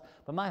nightclubs.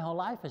 But my whole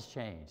life has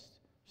changed.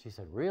 She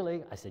said,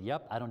 really? I said,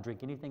 yep, I don't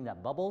drink anything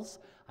that bubbles.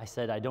 I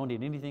said, I don't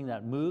eat anything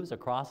that moves or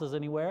crosses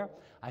anywhere.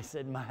 I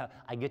said,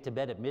 I get to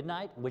bed at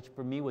midnight, which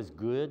for me was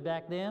good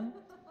back then.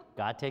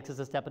 God takes us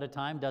a step at a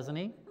time, doesn't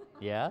he?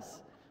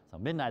 Yes. So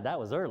midnight, that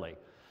was early.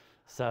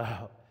 So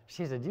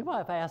she said, do you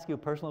mind if I ask you a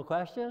personal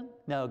question?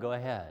 No, go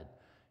ahead.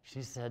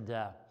 She said,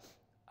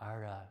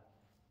 are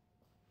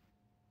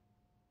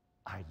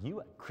you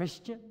a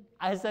Christian?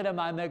 I said, am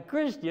I a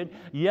Christian?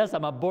 Yes,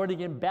 I'm a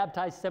born-again,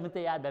 baptized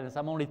Seventh-day Adventist.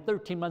 I'm only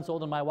 13 months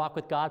old in my walk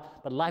with God,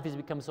 but life has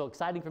become so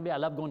exciting for me. I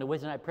love going to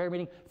Wednesday night prayer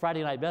meeting,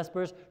 Friday night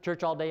vespers,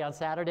 church all day on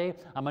Saturday.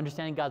 I'm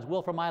understanding God's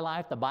will for my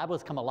life. The Bible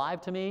has come alive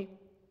to me.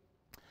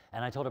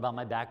 And I told her about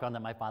my background,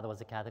 that my father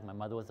was a Catholic, my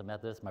mother was a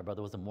Methodist, my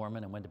brother was a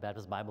Mormon, and went to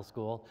Baptist Bible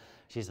school.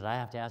 She said, I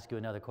have to ask you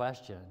another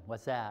question.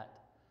 What's that?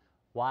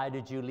 Why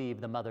did you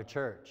leave the mother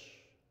church?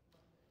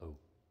 Oh.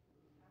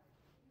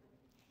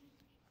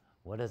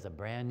 What does a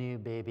brand new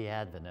baby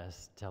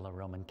Adventist tell a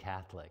Roman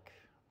Catholic?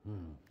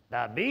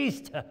 The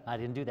beast! I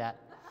didn't do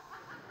that.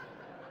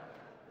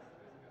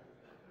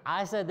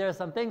 I said, there are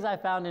some things I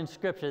found in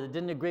Scripture that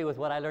didn't agree with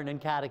what I learned in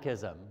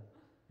catechism.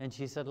 And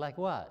she said, like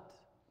what?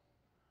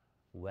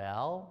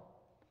 Well,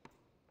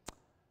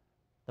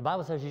 the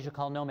Bible says you should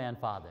call no man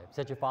father,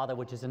 except your Father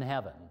which is in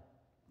heaven.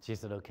 She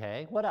said,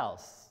 okay, what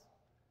else?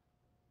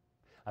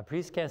 A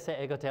priest can't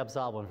say, ego te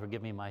absolvo, and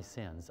forgive me my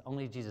sins.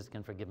 Only Jesus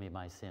can forgive me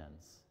my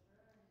sins.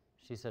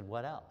 She said,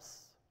 what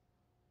else?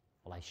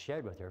 Well, I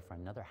shared with her for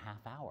another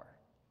half hour.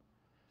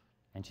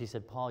 And she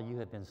said, Paul, you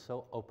have been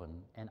so open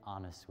and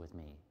honest with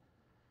me.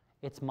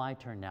 It's my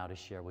turn now to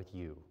share with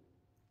you.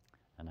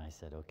 And I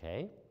said,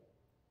 okay.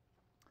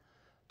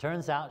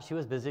 Turns out she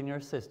was visiting her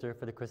sister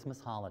for the Christmas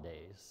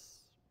holidays.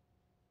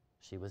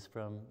 She was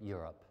from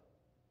Europe,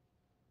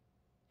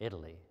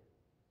 Italy,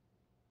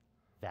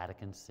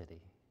 Vatican City.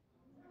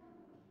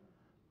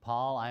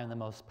 Paul, I am the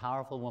most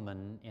powerful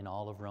woman in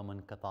all of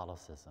Roman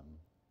Catholicism.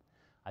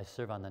 I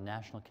serve on the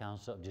National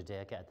Council of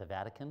Judaica at the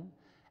Vatican,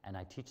 and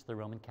I teach the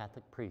Roman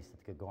Catholic priests at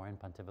the Gregorian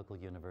Pontifical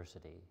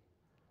University.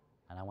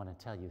 And I want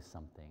to tell you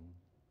something.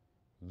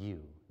 You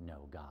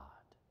know God.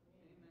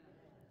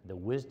 The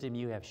wisdom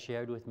you have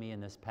shared with me in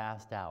this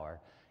past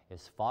hour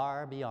is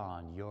far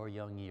beyond your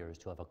young years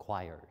to have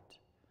acquired.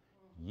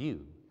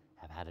 You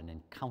have had an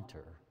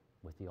encounter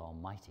with the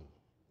Almighty.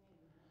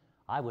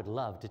 I would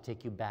love to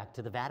take you back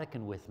to the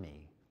Vatican with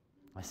me.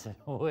 I said,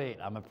 oh, wait,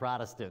 I'm a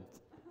Protestant.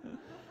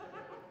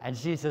 And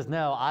she says,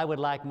 no, I would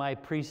like my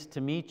priests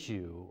to meet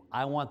you.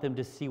 I want them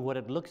to see what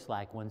it looks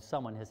like when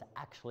someone has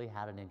actually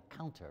had an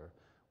encounter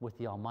with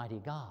the Almighty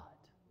God.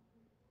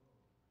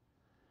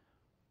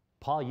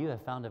 Paul, you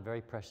have found a very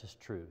precious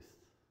truth.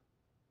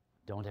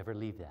 Don't ever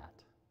leave that.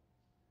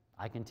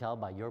 I can tell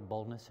by your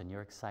boldness and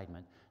your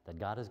excitement that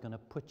God is going to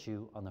put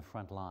you on the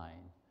front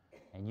line,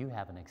 and you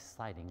have an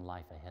exciting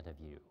life ahead of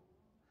you.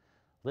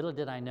 Little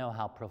did I know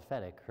how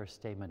prophetic her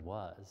statement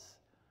was.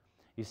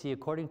 You see,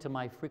 according to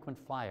my frequent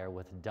flyer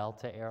with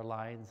Delta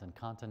Airlines and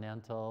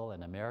Continental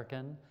and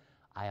American,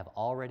 I have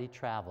already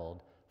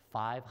traveled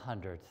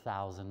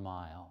 500,000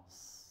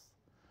 miles,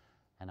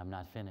 and I'm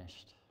not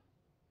finished.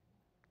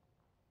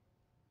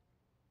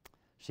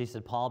 She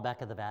said, Paul,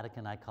 back at the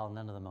Vatican, I call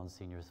none of the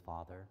Monsignors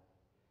Father.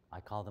 I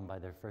call them by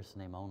their first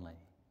name only.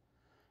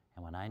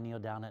 And when I kneel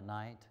down at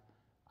night,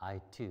 I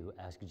too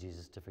ask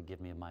Jesus to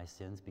forgive me of my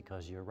sins,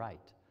 because you're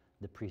right.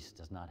 The priest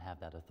does not have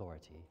that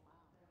authority.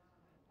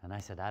 And I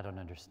said, I don't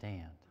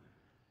understand.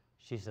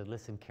 She said,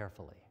 listen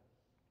carefully.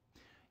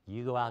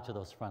 You go out to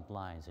those front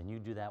lines and you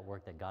do that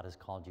work that God has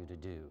called you to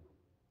do.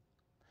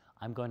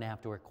 I'm going to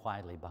have to work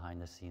quietly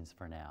behind the scenes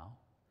for now,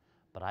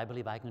 but I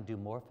believe I can do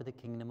more for the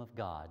kingdom of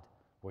God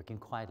working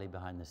quietly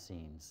behind the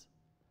scenes.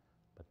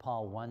 But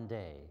Paul, one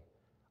day,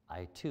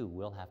 I too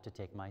will have to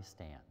take my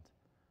stand.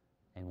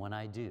 And when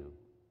I do,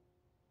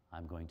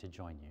 I'm going to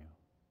join you.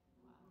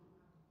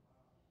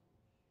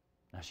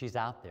 Now she's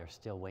out there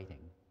still waiting,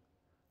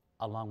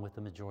 along with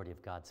the majority of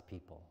God's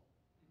people.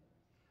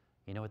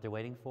 You know what they're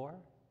waiting for?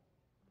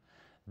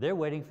 They're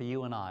waiting for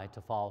you and I to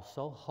fall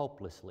so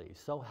hopelessly,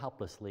 so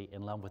helplessly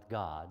in love with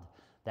God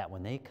that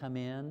when they come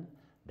in,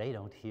 they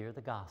don't hear the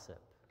gossip.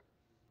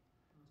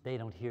 They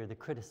don't hear the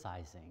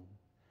criticizing.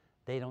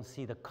 They don't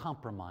see the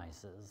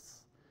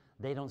compromises.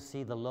 They don't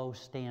see the low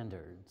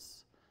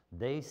standards.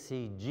 They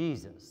see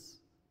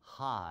Jesus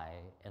high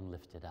and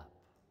lifted up.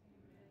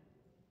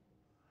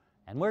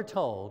 And we're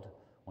told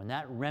when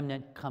that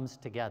remnant comes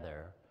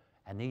together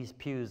and these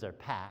pews are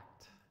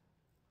packed,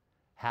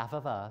 half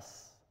of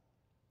us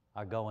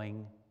are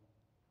going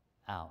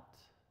out.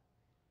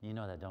 You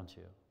know that, don't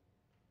you?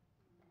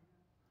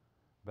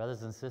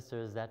 Brothers and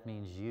sisters, that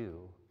means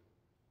you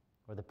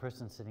or the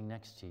person sitting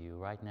next to you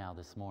right now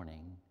this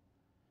morning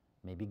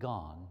may be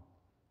gone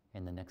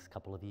in the next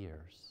couple of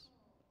years,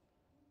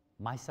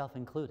 myself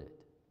included,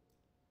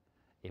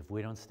 if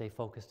we don't stay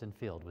focused and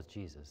filled with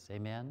Jesus.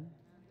 Amen?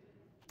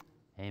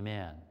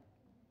 Amen.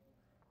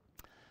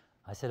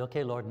 I said,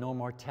 okay, Lord, no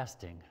more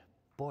testing.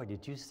 Boy,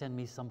 did you send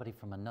me somebody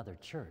from another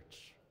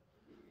church.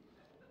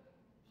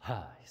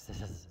 He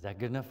says, is that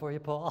good enough for you,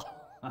 Paul?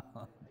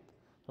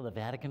 Will the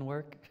Vatican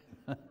work?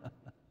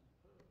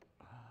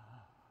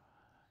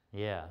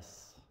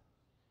 Yes.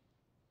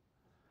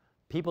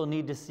 People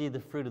need to see the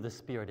fruit of the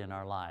Spirit in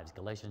our lives.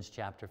 Galatians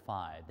chapter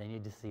 5. They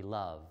need to see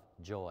love,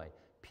 joy,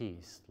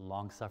 peace,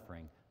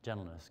 long-suffering,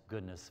 gentleness,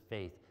 goodness,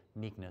 faith,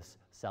 meekness,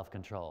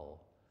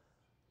 self-control.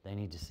 They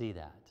need to see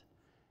that.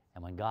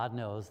 And when God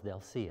knows they'll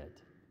see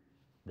it,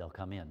 they'll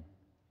come in.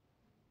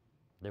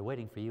 They're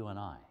waiting for you and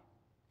I.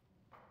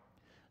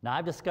 Now,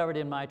 I've discovered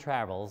in my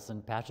travels,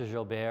 and Pastor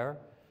Gilbert,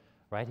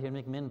 right here in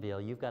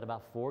McMinnville, you've got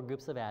about 4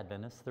 groups of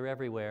Adventists. They're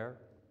everywhere.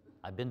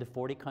 I've been to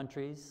 40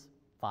 countries,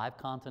 5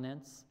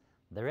 continents.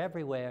 They're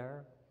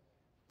everywhere.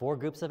 4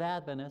 groups of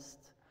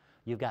Adventists.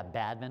 You've got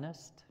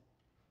Badventist,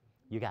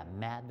 you got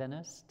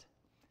Madventist,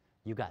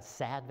 you got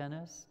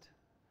Sadventist,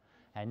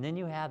 and then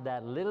you have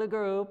that little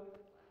group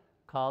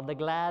called the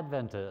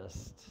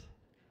Gladventist.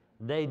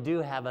 They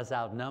do have us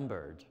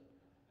outnumbered,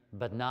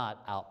 but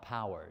not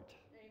outpowered.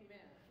 Amen.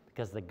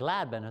 Because the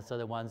Gladventists are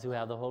the ones who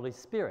have the Holy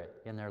Spirit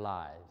in their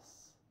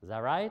lives. Is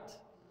that right?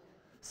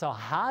 So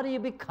how do you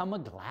become a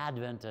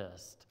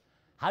Gladventist?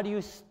 How do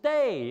you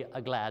stay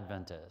a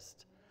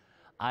Gladventist?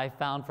 I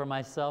found for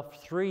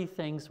myself 3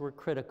 things were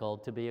critical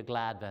to be a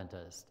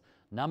Gladventist.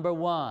 Number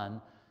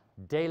 1,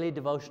 daily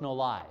devotional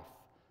life.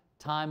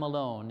 Time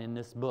alone in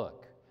this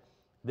book.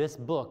 This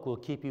book will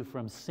keep you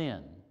from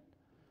sin.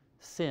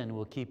 Sin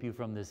will keep you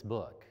from this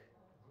book.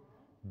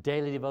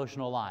 Daily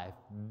devotional life,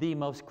 the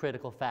most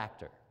critical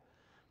factor.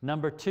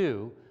 Number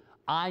 2,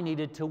 I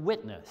needed to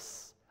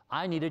witness.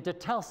 I needed to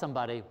tell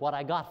somebody what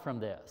I got from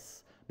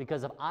this.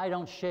 Because if I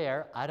don't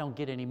share, I don't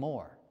get any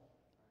more.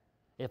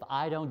 If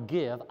I don't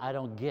give, I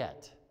don't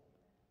get.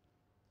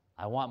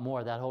 I want more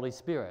of that Holy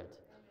Spirit.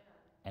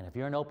 And if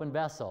you're an open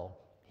vessel,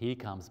 He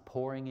comes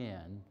pouring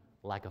in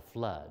like a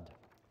flood.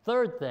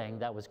 Third thing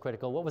that was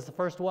critical, what was the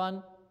first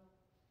one?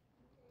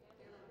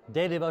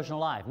 Daily devotional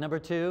life. Number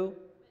 2,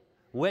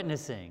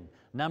 witnessing.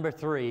 Number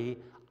 3,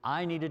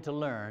 I needed to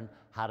learn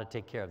how to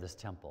take care of this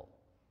temple.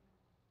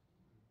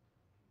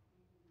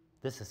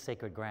 This is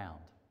sacred ground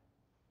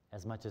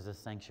as much as a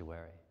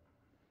sanctuary.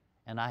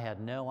 And I had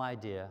no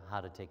idea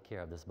how to take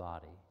care of this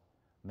body,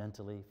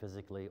 mentally,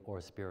 physically, or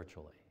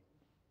spiritually.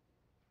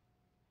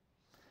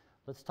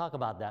 Let's talk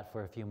about that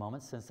for a few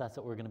moments, since that's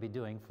what we're going to be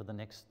doing for the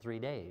next 3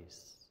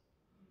 days.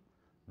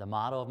 The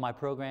motto of my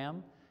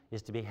program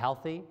is to be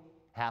healthy,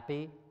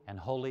 happy, and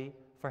holy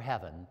for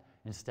heaven,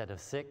 instead of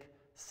sick,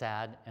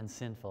 sad, and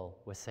sinful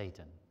with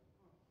Satan.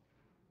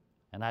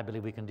 And I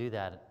believe we can do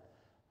that.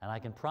 And I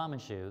can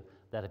promise you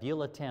that if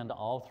you'll attend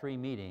all 3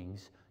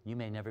 meetings, you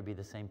may never be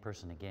the same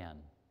person again.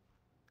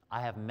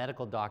 I have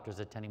medical doctors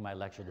attending my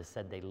lecture that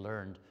said they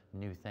learned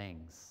new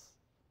things.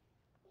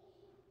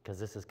 Because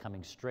this is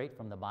coming straight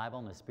from the Bible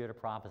and the Spirit of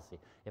prophecy.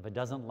 If it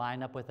doesn't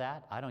line up with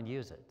that, I don't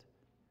use it.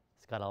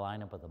 It's got to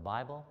line up with the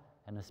Bible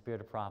and the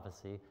Spirit of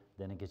prophecy,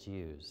 then it gets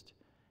used.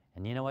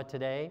 And you know what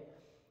today?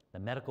 The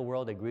medical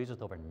world agrees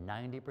with over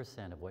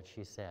 90% of what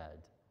she said.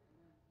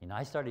 You know,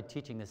 I started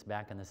teaching this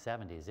back in the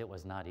 70s. It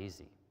was not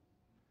easy.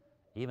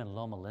 Even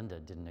Loma Linda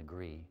didn't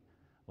agree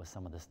with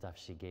some of the stuff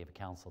she gave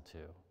counsel to.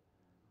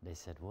 They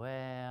said,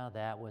 well,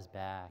 that was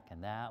back,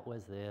 and that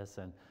was this,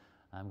 and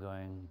I'm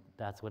going,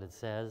 that's what it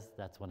says,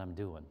 that's what I'm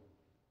doing.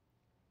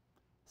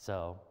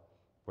 So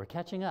we're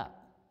catching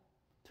up.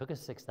 Took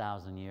us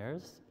 6,000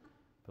 years,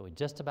 but we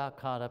just about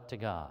caught up to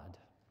God.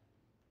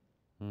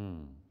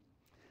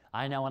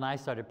 I know when I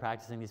started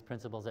practicing these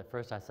principles, at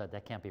first I said,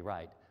 that can't be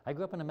right. I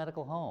grew up in a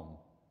medical home.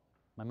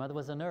 My mother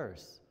was a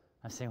nurse.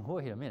 I'm saying,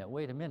 wait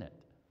a minute.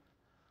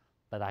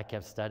 But I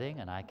kept studying,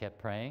 and I kept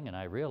praying, and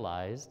I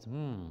realized,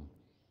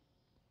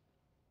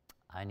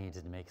 I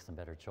needed to make some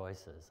better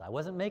choices. I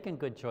wasn't making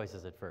good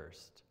choices at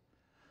first.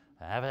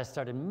 As I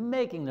started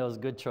making those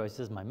good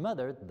choices, my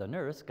mother, the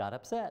nurse, got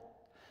upset.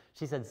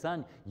 She said,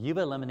 son, you've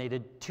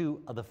eliminated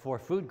 2 of the 4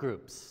 food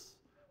groups.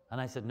 And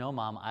I said, no,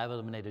 Mom, I've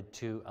eliminated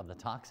 2 of the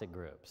toxic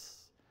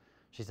groups.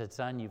 She said,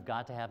 son, you've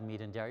got to have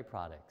meat and dairy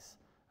products.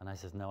 And I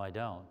said, no, I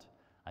don't.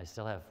 I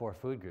still have 4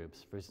 food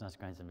groups, fruits, nuts,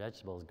 grains, and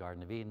vegetables,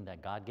 Garden of Eden,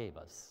 that God gave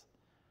us.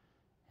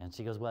 And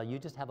she goes, well, you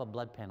just have a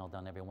blood panel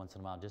done every once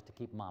in a while just to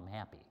keep Mom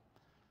happy.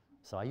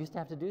 So I used to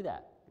have to do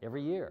that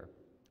every year.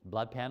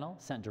 Blood panel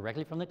sent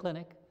directly from the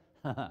clinic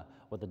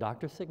with the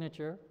doctor's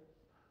signature.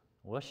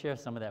 We'll share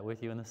some of that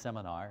with you in the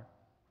seminar.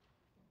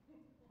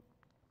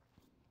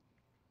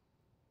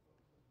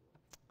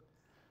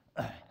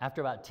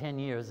 After about 10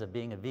 years of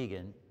being a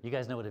vegan, you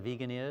guys know what a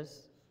vegan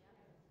is?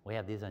 We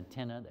have these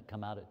antennae that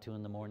come out at 2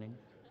 in the morning.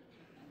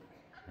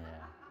 Yeah.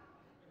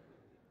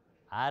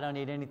 I don't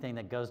eat anything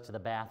that goes to the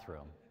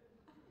bathroom.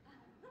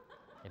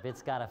 If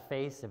it's got a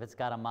face, if it's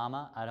got a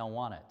mama, I don't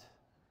want it.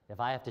 If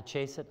I have to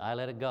chase it, I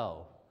let it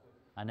go.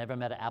 I never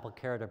met an apple,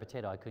 carrot, or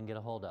potato I couldn't get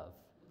a hold of.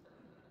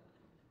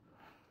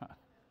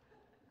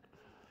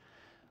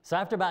 So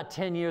after about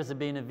 10 years of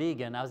being a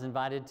vegan, I was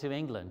invited to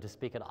England to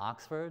speak at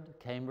Oxford,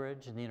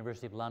 Cambridge, and the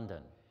University of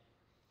London.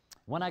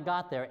 When I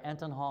got there,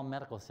 Enton Hall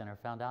Medical Center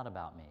found out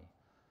about me.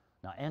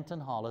 Now,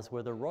 Enton Hall is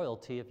where the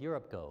royalty of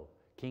Europe go.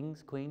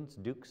 Kings, queens,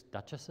 dukes,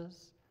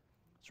 duchesses.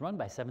 It's run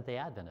by Seventh-day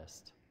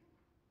Adventists.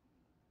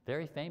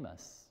 Very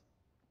famous.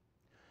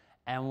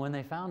 And when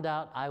they found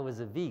out I was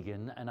a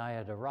vegan and I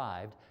had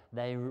arrived,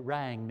 they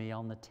rang me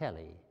on the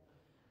telly.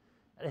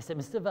 And they said,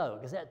 Mr.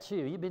 Volk, is that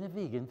true? You've been a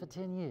vegan for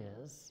 10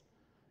 years?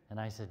 And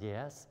I said,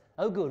 yes.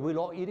 Oh, good, we'd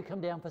like you to come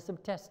down for some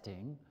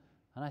testing.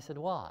 And I said,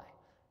 why?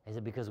 They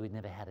said, because we'd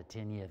never had a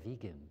 10-year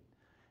vegan,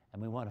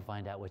 and we want to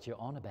find out what you're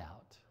on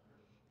about.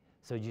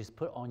 So you just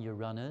put on your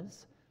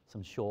runners,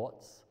 some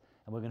shorts,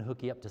 and we're going to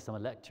hook you up to some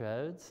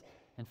electrodes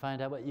and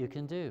find out what you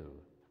can do.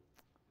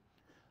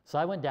 So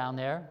I went down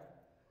there,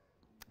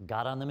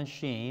 got on the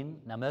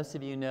machine. Now, most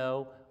of you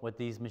know what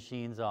these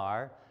machines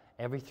are.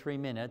 Every 3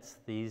 minutes,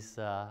 these,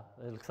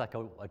 it looks like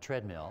a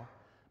treadmill,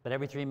 but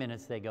every 3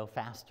 minutes they go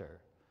faster.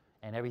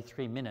 And every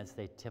 3 minutes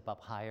they tip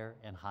up higher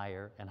and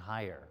higher and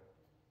higher.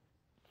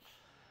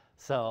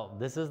 So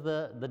this is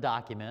the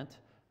document,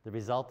 the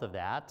result of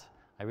that.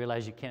 I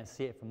realize you can't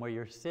see it from where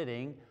you're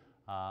sitting.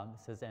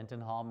 It says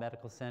Enton Hall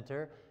Medical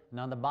Center. And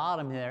on the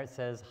bottom there it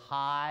says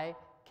high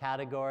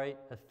category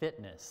of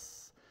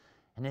fitness.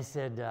 And they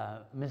said,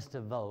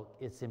 Mr. Volk,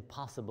 it's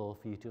impossible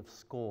for you to have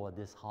scored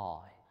this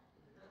high.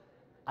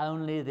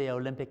 Only the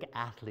Olympic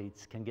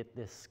athletes can get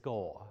this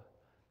score.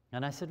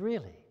 And I said,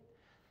 really?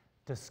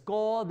 To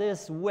score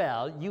this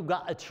well, you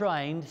got to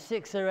train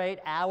 6 or 8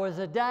 hours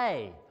a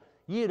day.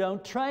 You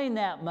don't train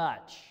that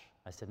much.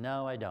 I said,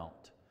 no, I don't.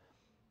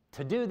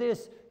 To do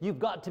this, you've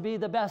got to be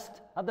the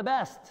best of the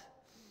best.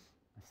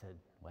 I said,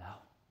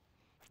 well.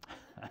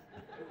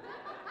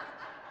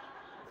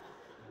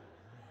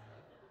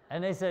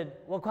 And they said,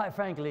 well, quite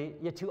frankly,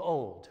 you're too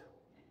old.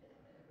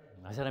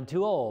 I said, I'm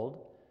too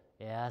old?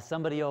 Yeah,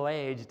 somebody your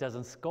age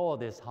doesn't score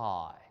this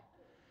high.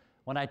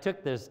 When I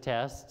took this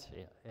test,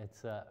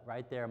 it's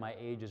right there, my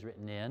age is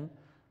written in.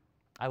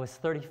 I was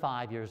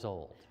 35 years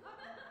old.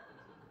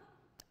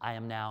 I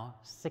am now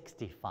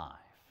 65.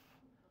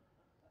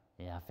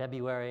 Yeah,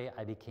 February,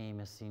 I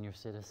became a senior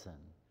citizen.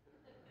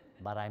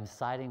 But I'm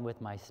siding with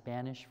my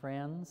Spanish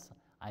friends.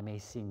 I'm a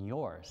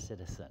senior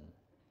citizen.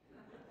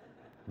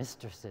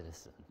 Mr.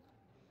 Citizen.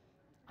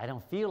 I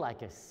don't feel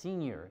like a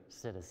senior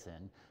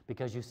citizen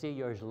because you see,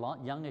 you're as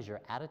young as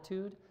your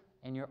attitude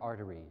and your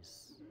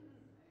arteries.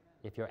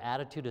 If your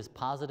attitude is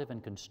positive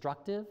and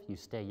constructive, you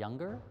stay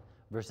younger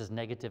versus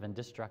negative and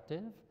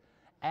destructive.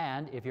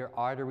 And if your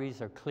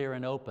arteries are clear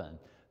and open,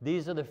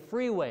 these are the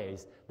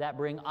freeways that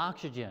bring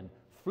oxygen,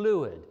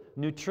 fluid,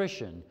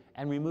 nutrition,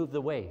 and remove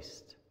the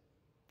waste.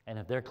 And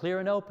if they're clear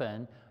and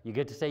open, you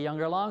get to stay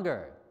younger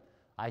longer.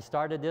 I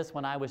started this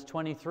when I was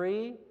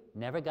 23,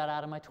 never got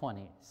out of my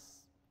 20s.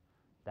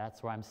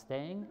 That's where I'm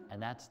staying,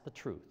 and that's the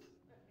truth.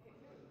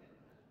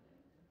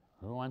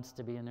 Who wants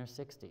to be in their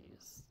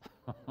 60s?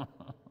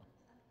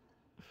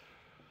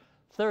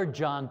 3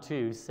 John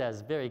 2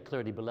 says very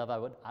clearly,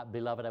 Beloved,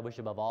 I wish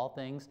above all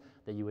things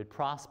that you would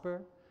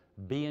prosper,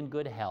 be in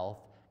good health,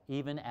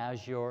 even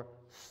as your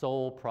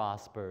soul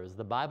prospers.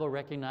 The Bible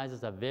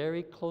recognizes a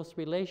very close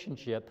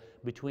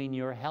relationship between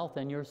your health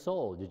and your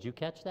soul. Did you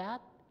catch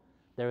that?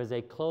 There is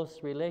a close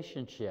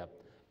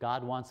relationship.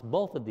 God wants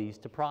both of these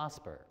to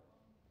prosper.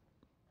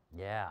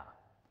 Yeah.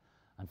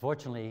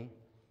 Unfortunately,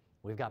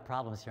 we've got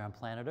problems here on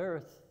planet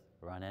Earth.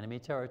 We're on enemy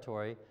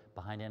territory,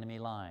 behind enemy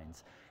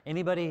lines.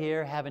 Anybody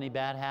here have any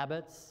bad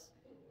habits?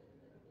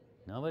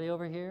 Nobody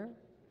over here?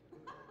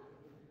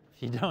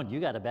 If you don't, you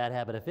got a bad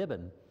habit of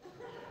fibbing.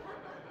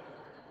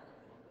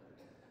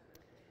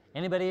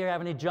 Anybody here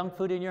have any junk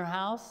food in your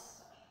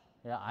house?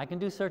 Yeah, I can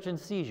do search and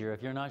seizure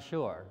if you're not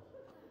sure.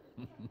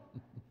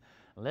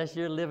 Unless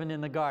you're living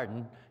in the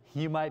garden,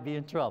 you might be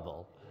in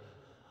trouble.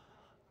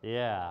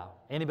 Yeah.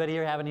 Anybody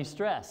here have any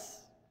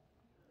stress?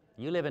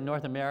 You live in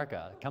North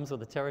America. It comes with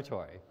the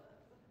territory.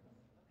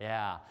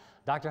 Yeah.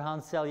 Dr.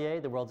 Hans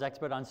Selye, the world's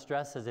expert on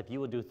stress, says if you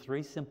will do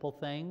 3 simple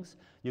things,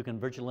 you can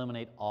virtually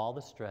eliminate all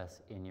the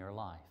stress in your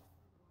life.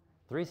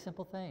 3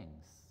 simple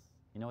things.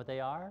 You know what they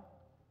are?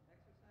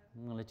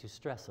 I'm going to let you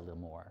stress a little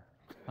more.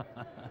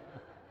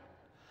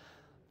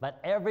 But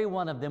every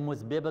one of them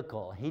was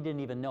biblical. He didn't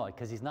even know it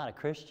because he's not a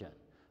Christian.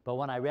 But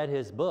when I read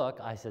his book,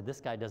 I said,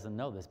 this guy doesn't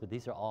know this, but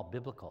these are all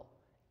biblical.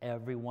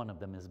 Every one of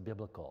them is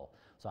biblical.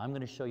 So I'm going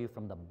to show you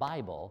from the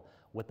Bible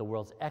what the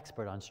world's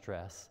expert on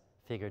stress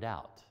figured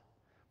out.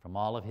 From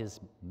all of his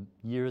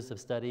years of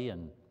study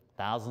and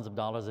thousands of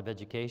dollars of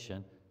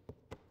education,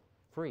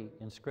 free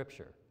in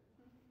Scripture.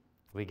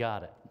 We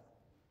got it.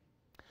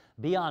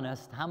 Be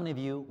honest, how many of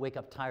you wake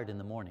up tired in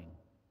the morning?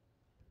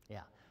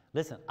 Yeah.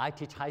 Listen, I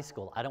teach high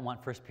school. I don't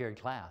want first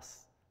period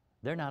class.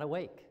 They're not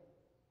awake.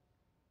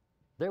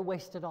 They're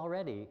wasted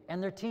already,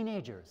 and they're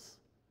teenagers.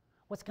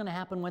 What's going to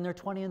happen when they're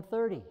 20 and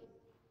 30?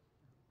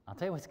 I'll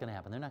tell you what's going to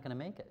happen. They're not going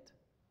to make it.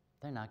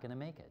 They're not going to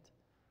make it.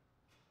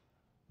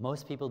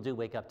 Most people do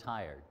wake up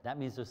tired. That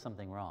means there's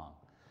something wrong.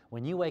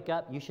 When you wake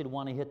up, you should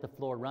want to hit the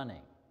floor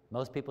running.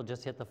 Most people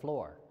just hit the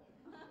floor.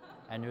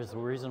 And there's a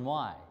reason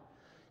why.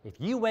 If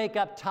you wake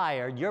up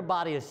tired, your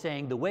body is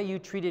saying, the way you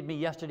treated me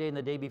yesterday and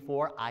the day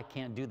before, I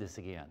can't do this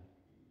again.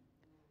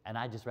 And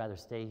I'd just rather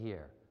stay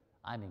here.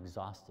 I'm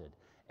exhausted.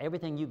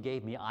 Everything you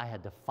gave me, I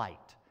had to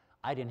fight.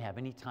 I didn't have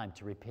any time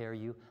to repair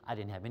you. I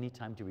didn't have any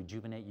time to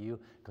rejuvenate you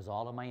because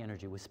all of my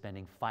energy was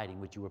spending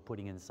fighting what you were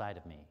putting inside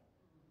of me.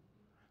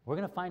 We're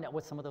going to find out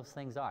what some of those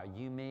things are.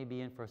 You may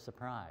be in for a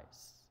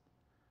surprise.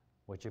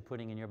 What you're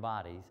putting in your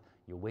bodies,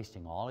 you're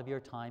wasting all of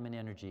your time and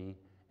energy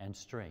and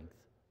strength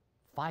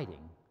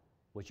fighting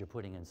what you're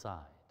putting inside.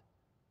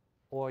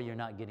 Or you're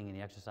not getting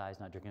any exercise,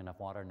 not drinking enough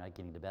water, not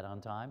getting to bed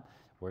on time.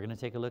 We're going to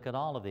take a look at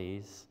all of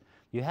these.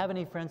 You have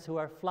any friends who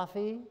are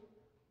fluffy,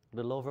 a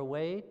little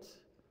overweight?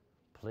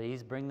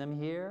 Please bring them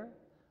here.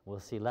 We'll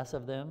see less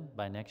of them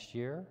by next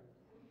year.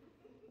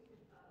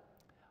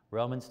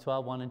 Romans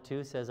 12, 1 and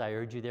 2 says, I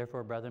urge you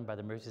therefore, brethren, by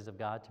the mercies of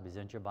God, to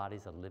present your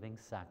bodies a living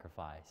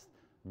sacrifice,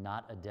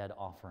 not a dead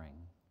offering.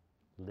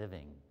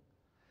 Living.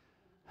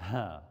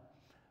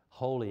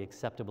 Holy,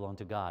 acceptable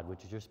unto God,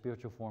 which is your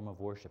spiritual form of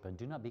worship. And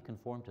do not be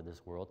conformed to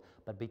this world,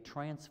 but be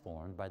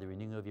transformed by the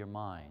renewing of your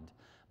mind.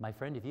 My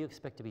friend, if you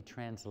expect to be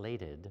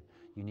translated,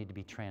 you need to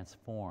be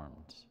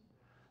transformed.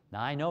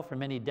 Now, I know for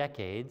many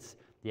decades,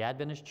 the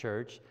Adventist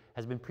Church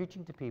has been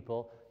preaching to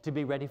people to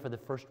be ready for the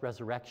first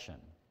resurrection.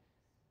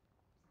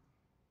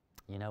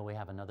 You know, we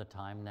have another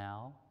time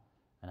now,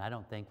 and I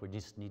don't think we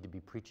just need to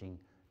be preaching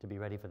to be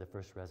ready for the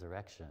first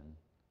resurrection.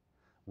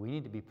 We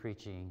need to be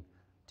preaching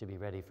to be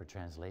ready for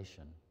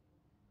translation.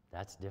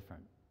 That's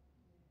different.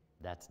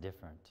 That's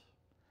different.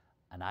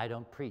 And I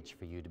don't preach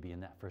for you to be in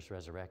that first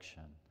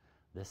resurrection.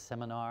 This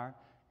seminar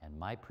and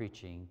my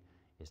preaching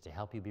is to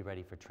help you be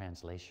ready for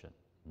translation,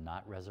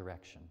 not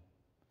resurrection.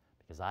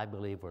 Because I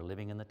believe we're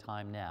living in the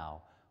time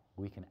now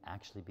we can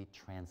actually be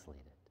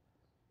translated,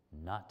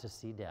 not to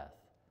see death.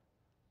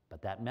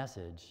 But that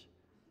message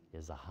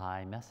is a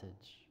high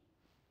message.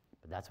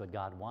 But that's what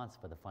God wants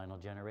for the final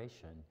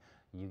generation.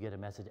 You get a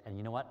message, and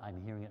you know what?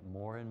 I'm hearing it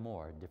more and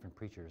more, different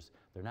preachers.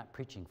 They're not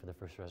preaching for the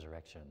first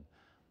resurrection.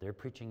 They're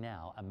preaching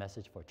now a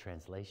message for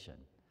translation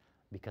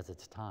because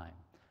it's time.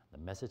 The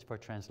message for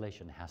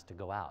translation has to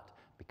go out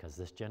because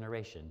this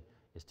generation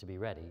is to be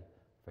ready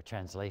for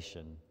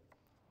translation,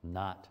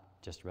 not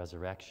just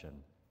resurrection.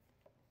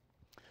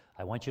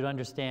 I want you to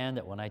understand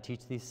that when I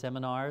teach these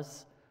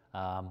seminars,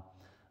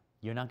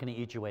 you're not going to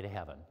eat your way to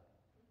heaven,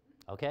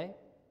 okay?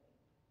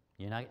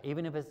 You're not,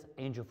 even if it's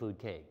angel food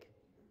cake,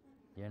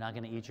 you're not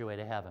going to eat your way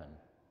to heaven.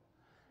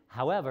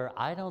 However,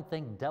 I don't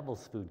think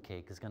devil's food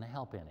cake is going to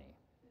help any.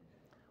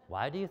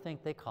 Why do you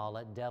think they call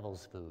it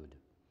devil's food?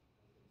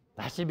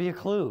 That should be a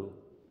clue.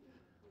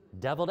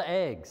 Deviled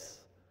eggs,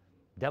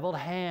 deviled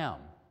ham,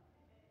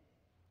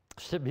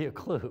 should be a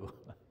clue.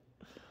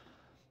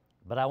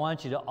 But I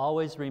want you to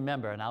always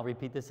remember, and I'll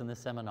repeat this in the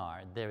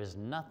seminar, there is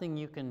nothing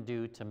you can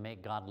do to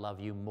make God love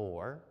you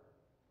more.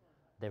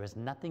 There is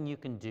nothing you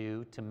can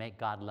do to make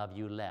God love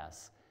you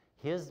less.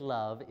 His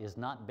love is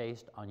not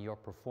based on your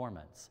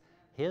performance.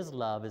 His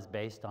love is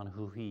based on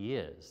who He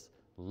is,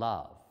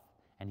 love.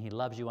 And He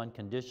loves you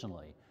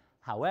unconditionally.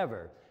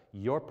 However,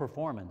 Your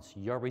performance,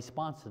 your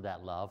response to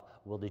that love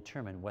will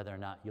determine whether or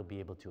not you'll be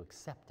able to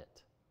accept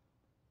it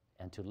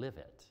and to live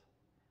it.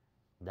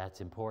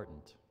 That's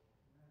important.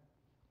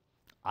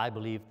 I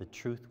believe the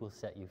truth will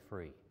set you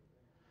free.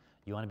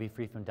 You want to be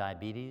free from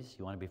diabetes?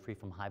 You want to be free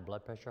from high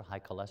blood pressure, high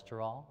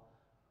cholesterol?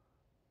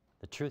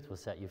 The truth will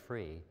set you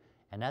free.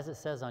 And as it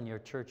says on your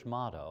church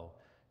motto,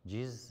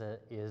 Jesus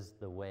is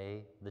the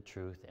way, the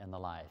truth, and the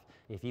life.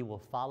 If you will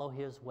follow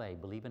his way,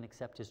 believe and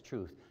accept his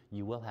truth,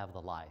 you will have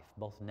the life,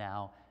 both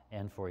now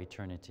and for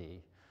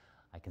eternity.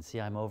 I can see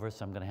I'm over,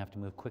 so I'm going to have to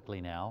move quickly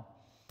now.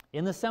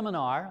 In the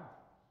seminar,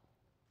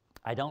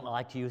 I don't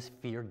like to use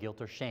fear, guilt,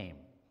 or shame.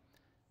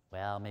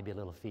 Well, maybe a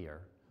little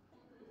fear.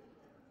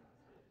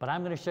 But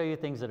I'm going to show you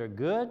things that are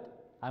good,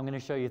 I'm going to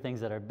show you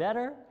things that are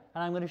better,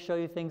 and I'm going to show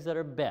you things that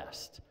are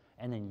best.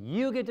 And then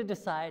you get to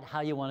decide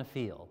how you want to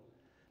feel.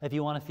 If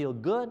you want to feel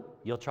good,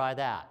 you'll try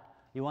that.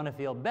 You want to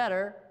feel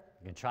better,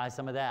 you can try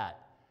some of that.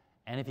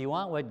 And if you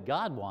want what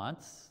God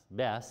wants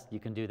best, you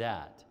can do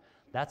that.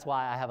 That's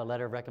why I have a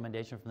letter of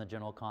recommendation from the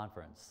General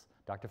Conference.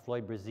 Dr.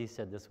 Floyd Brzee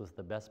said this was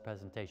the best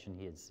presentation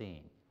he had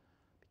seen,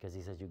 because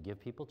he says you give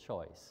people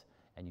choice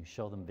and you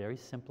show them very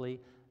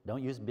simply.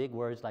 Don't use big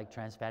words like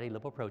trans fatty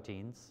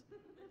lipoproteins,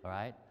 all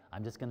right?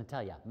 I'm just going to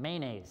tell you,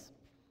 mayonnaise,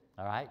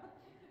 all right?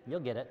 You'll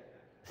get it.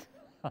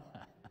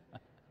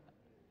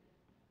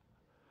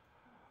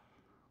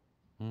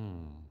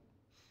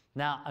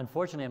 Now,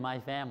 unfortunately, in my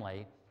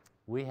family,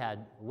 we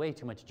had way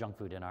too much junk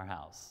food in our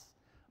house.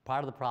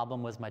 Part of the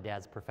problem was my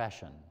dad's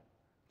profession.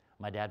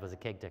 My dad was a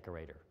cake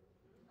decorator.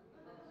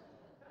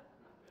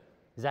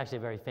 He's actually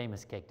a very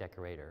famous cake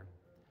decorator.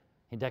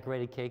 He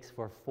decorated cakes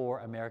for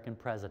 4 American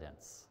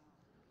presidents.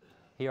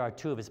 Here are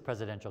 2 of his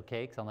presidential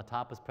cakes. On the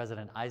top was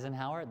President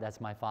Eisenhower. That's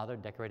my father,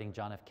 decorating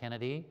John F.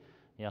 Kennedy.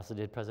 He also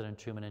did President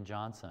Truman and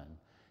Johnson.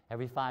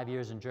 Every 5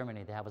 years in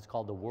Germany, they have what's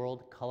called the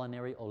World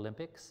Culinary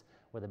Olympics,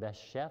 where the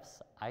best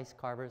chefs, ice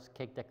carvers,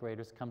 cake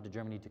decorators come to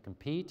Germany to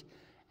compete.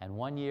 And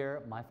one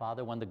year, my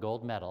father won the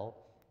gold medal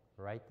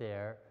right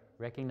there,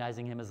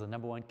 recognizing him as the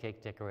 #1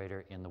 cake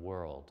decorator in the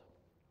world.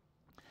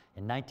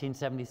 In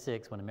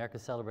 1976, when America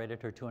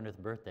celebrated her 200th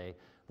birthday,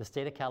 the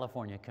state of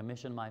California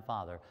commissioned my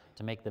father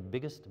to make the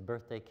biggest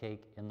birthday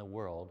cake in the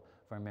world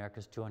for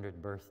America's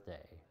 200th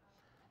birthday.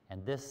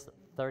 And this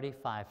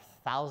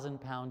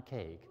 35,000-pound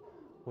cake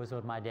was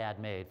what my dad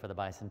made for the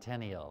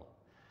bicentennial.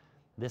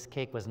 This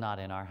cake was not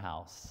in our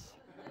house.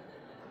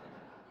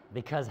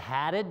 Because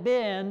had it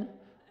been,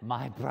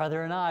 my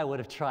brother and I would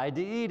have tried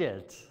to eat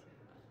it.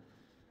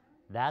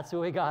 That's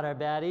where we got our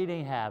bad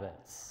eating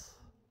habits.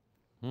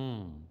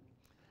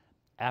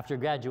 After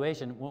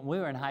graduation, when we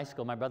were in high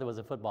school, my brother was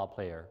a football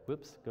player.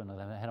 Whoops, going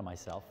ahead of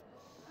myself.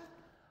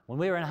 When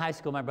we were in high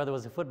school, my brother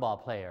was a football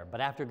player.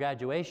 But after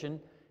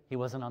graduation, he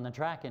wasn't on the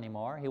track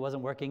anymore. He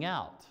wasn't working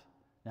out.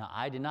 Now,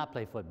 I did not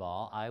play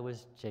football. I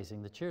was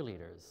chasing the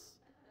cheerleaders.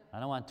 I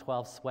don't want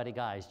 12 sweaty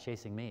guys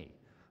chasing me.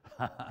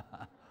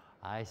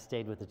 I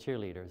stayed with the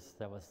cheerleaders.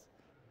 That was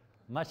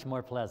much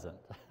more pleasant.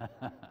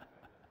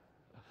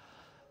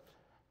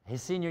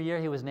 His senior year,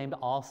 he was named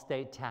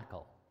All-State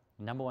Tackle,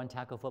 #1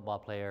 tackle football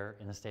player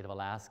in the state of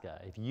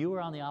Alaska. If you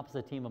were on the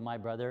opposite team of my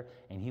brother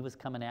and he was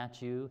coming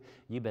at you,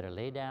 you better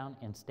lay down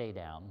and stay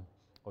down,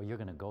 or you're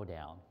going to go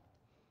down.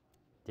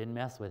 Didn't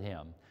mess with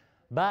him.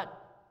 But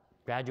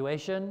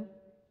graduation,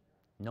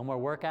 no more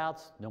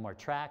workouts, no more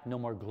track, no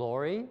more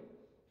glory.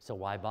 So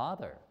why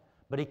bother?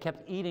 But he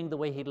kept eating the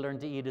way he'd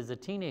learned to eat as a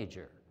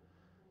teenager.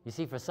 You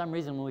see, for some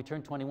reason, when we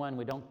turn 21,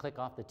 we don't click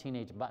off the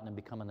teenage button and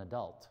become an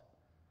adult.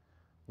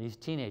 These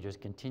teenagers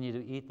continue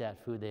to eat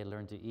that food they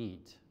learned to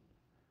eat,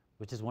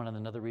 which is one of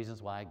the other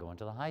reasons why I go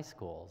into the high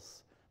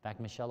schools. In fact,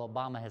 Michelle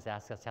Obama has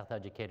asked us health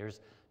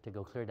educators to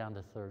go clear down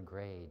to 3rd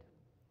grade.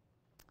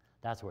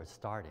 That's where it's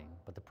starting.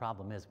 But the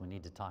problem is we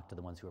need to talk to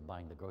the ones who are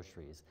buying the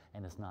groceries,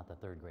 and it's not the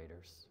 3rd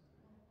graders.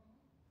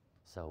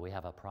 So we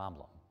have a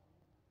problem.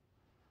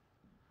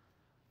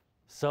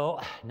 So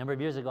a number of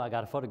years ago, I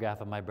got a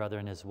photograph of my brother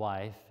and his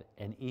wife,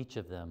 and each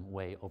of them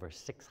weigh over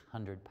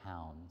 600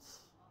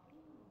 pounds.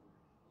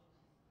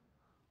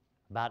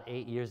 About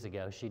 8 years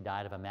ago, she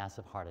died of a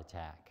massive heart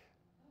attack.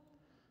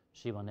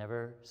 She will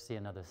never see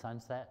another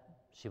sunset.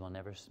 She will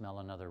never smell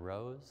another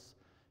rose.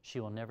 She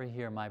will never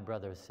hear my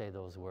brother say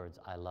those words,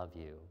 "I love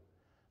you,"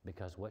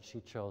 because what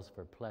she chose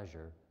for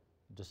pleasure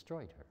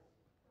destroyed her.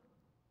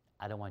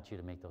 I don't want you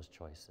to make those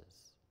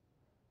choices.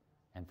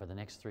 And for the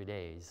next 3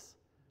 days,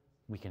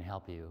 we can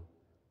help you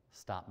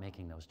stop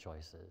making those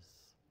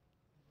choices.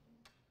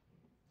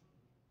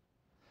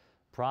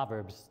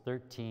 Proverbs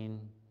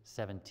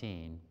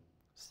 13:17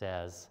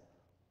 says,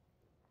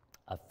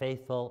 "A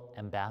faithful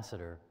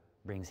ambassador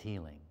brings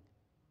healing."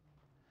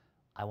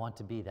 I want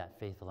to be that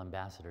faithful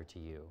ambassador to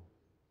you.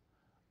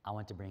 I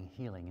want to bring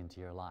healing into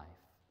your life,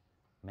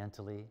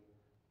 mentally,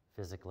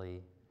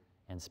 physically,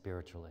 and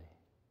spiritually.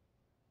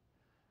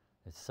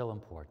 It's so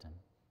important.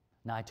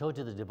 Now, I told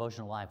you the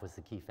devotional life was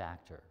the key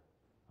factor,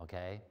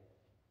 okay?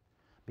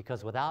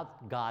 Because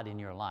without God in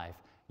your life,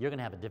 you're going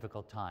to have a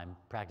difficult time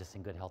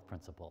practicing good health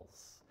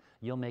principles.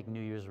 You'll make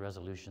New Year's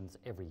resolutions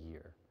every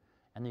year,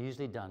 And they're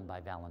usually done by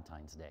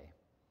Valentine's Day.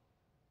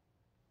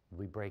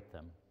 We break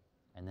them,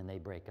 and then they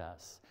break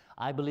us.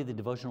 I believe the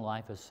devotional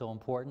life is so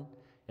important,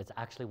 it's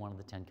actually one of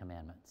the 10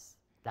 Commandments.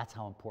 That's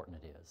how important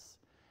it is.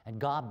 And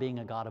God, being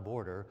a God of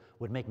order,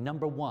 would make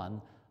number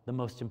 1 the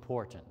most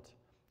important.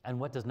 And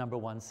what does number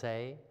 1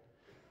 say?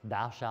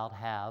 Thou shalt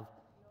have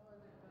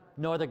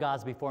no other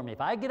gods before me.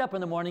 If I get up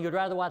in the morning, you'd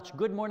rather watch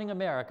Good Morning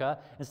America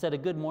instead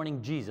of Good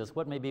Morning Jesus,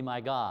 what may be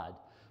my God?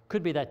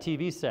 Could be that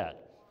TV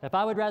set. If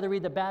I would rather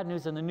read the bad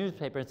news in the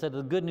newspaper instead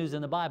of the good news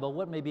in the Bible,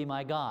 what may be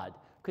my God?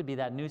 Could be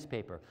that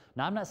newspaper.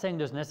 Now, I'm not saying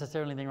there's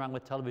necessarily anything wrong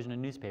with television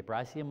and newspaper.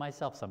 I see them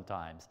myself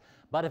sometimes.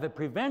 But if it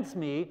prevents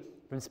me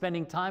from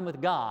spending time with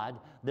God,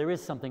 there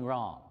is something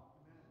wrong.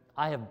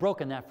 I have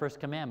broken that first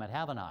commandment,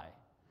 haven't I?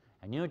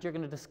 And you know what you're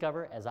going to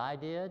discover, as I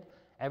did?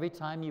 Every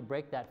time you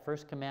break that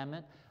first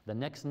commandment, the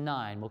next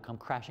 9 will come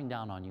crashing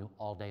down on you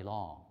all day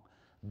long.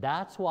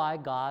 That's why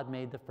God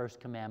made the first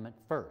commandment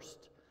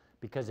first.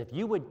 Because if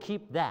you would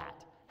keep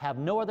that, have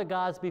no other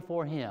gods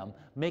before Him,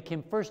 make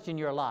Him first in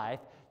your life,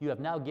 you have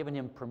now given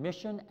Him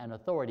permission and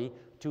authority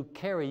to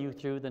carry you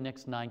through the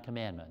next 9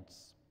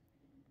 commandments.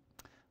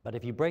 But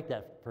if you break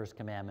that first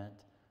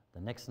commandment,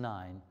 the next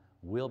 9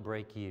 will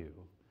break you.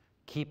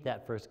 Keep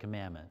that first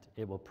commandment.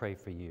 It will pray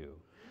for you.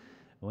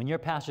 When your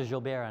Pastor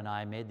Gilbert and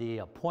I made the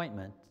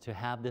appointment to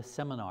have this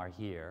seminar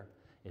here,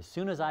 as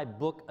soon as I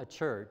book a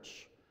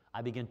church,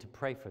 I begin to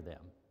pray for them.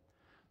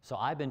 So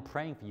I've been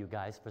praying for you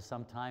guys for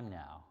some time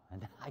now,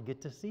 and I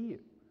get to see you.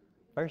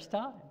 First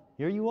time.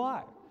 Here you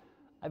are.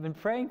 I've been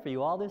praying for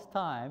you all this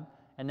time,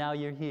 and now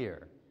you're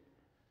here.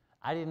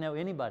 I didn't know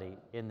anybody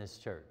in this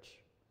church.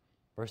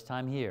 First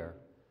time here,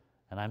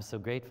 and I'm so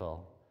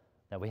grateful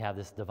that we have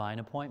this divine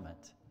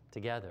appointment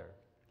together.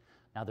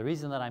 Now, the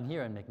reason that I'm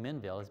here in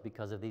McMinnville is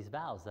because of these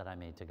vows that I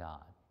made to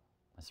God.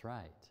 That's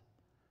right.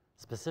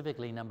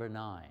 Specifically, number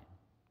 9.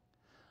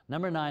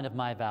 Number 9 of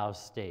my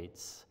vows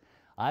states,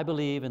 I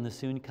believe in the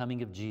soon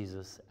coming of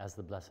Jesus as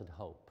the blessed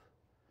hope,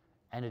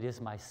 and it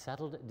is my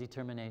settled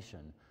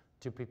determination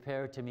to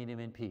prepare to meet Him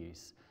in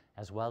peace,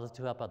 as well as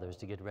to help others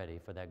to get ready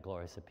for that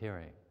glorious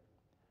appearing.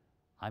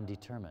 I'm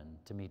determined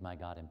to meet my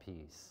God in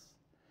peace,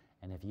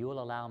 and if you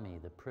will allow me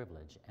the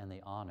privilege and the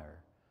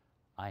honor,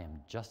 I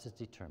am just as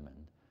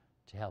determined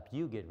to help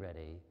you get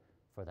ready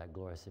for that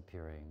glorious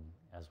appearing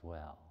as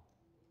well.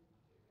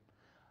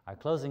 Our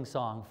closing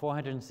song,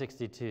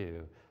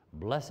 462,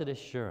 Blessed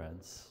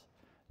Assurance,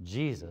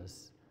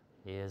 Jesus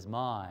is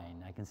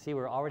mine. I can see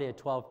we're already at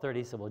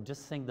 12:30, so we'll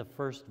just sing the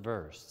first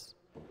verse.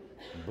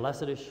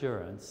 Blessed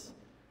Assurance,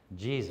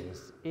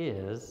 Jesus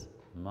is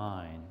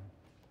mine.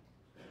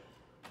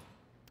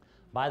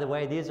 By the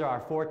way, these are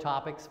our 4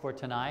 topics for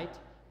tonight.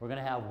 We're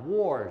going to have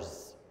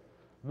wars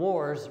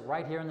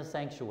right here in the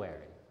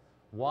sanctuary.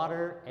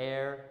 Water,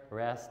 air,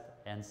 rest,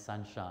 and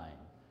sunshine.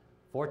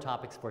 4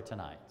 topics for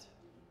tonight.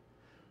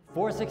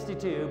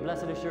 462,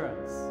 Blessed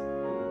Assurance.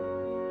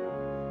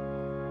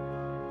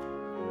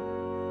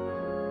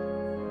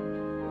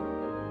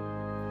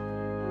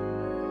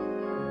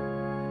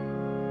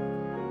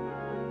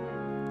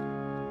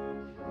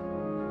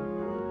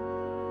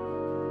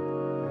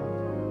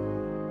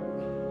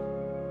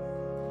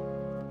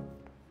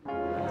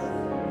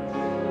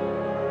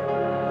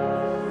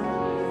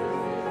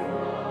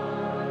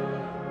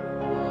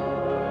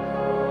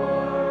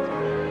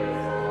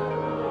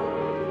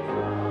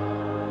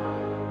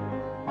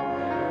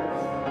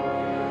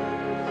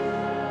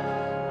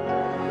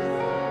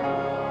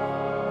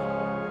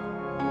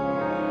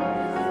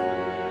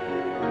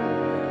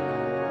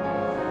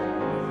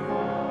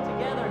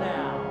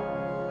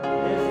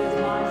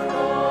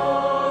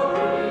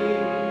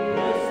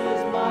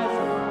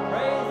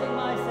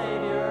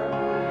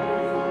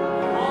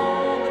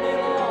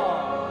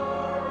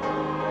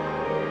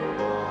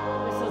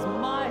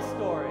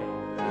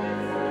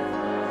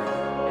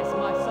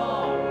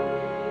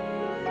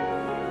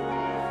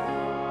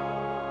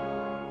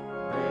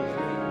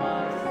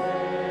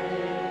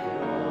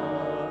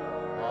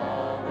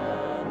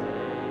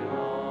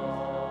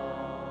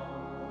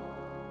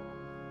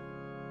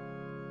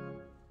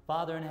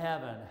 Father in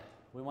heaven,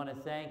 we want to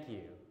thank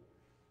you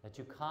that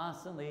you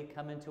constantly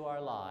come into our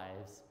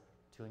lives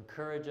to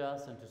encourage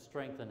us and to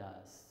strengthen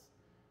us.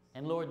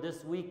 And Lord,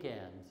 this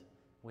weekend,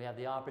 we have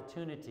the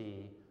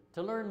opportunity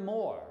to learn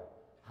more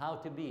how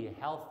to be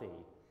healthy,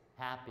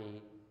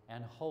 happy,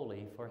 and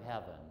holy for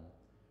heaven.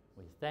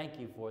 We thank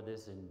you for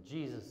this in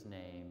Jesus'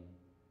 name.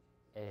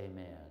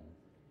 Amen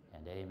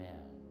and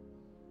amen.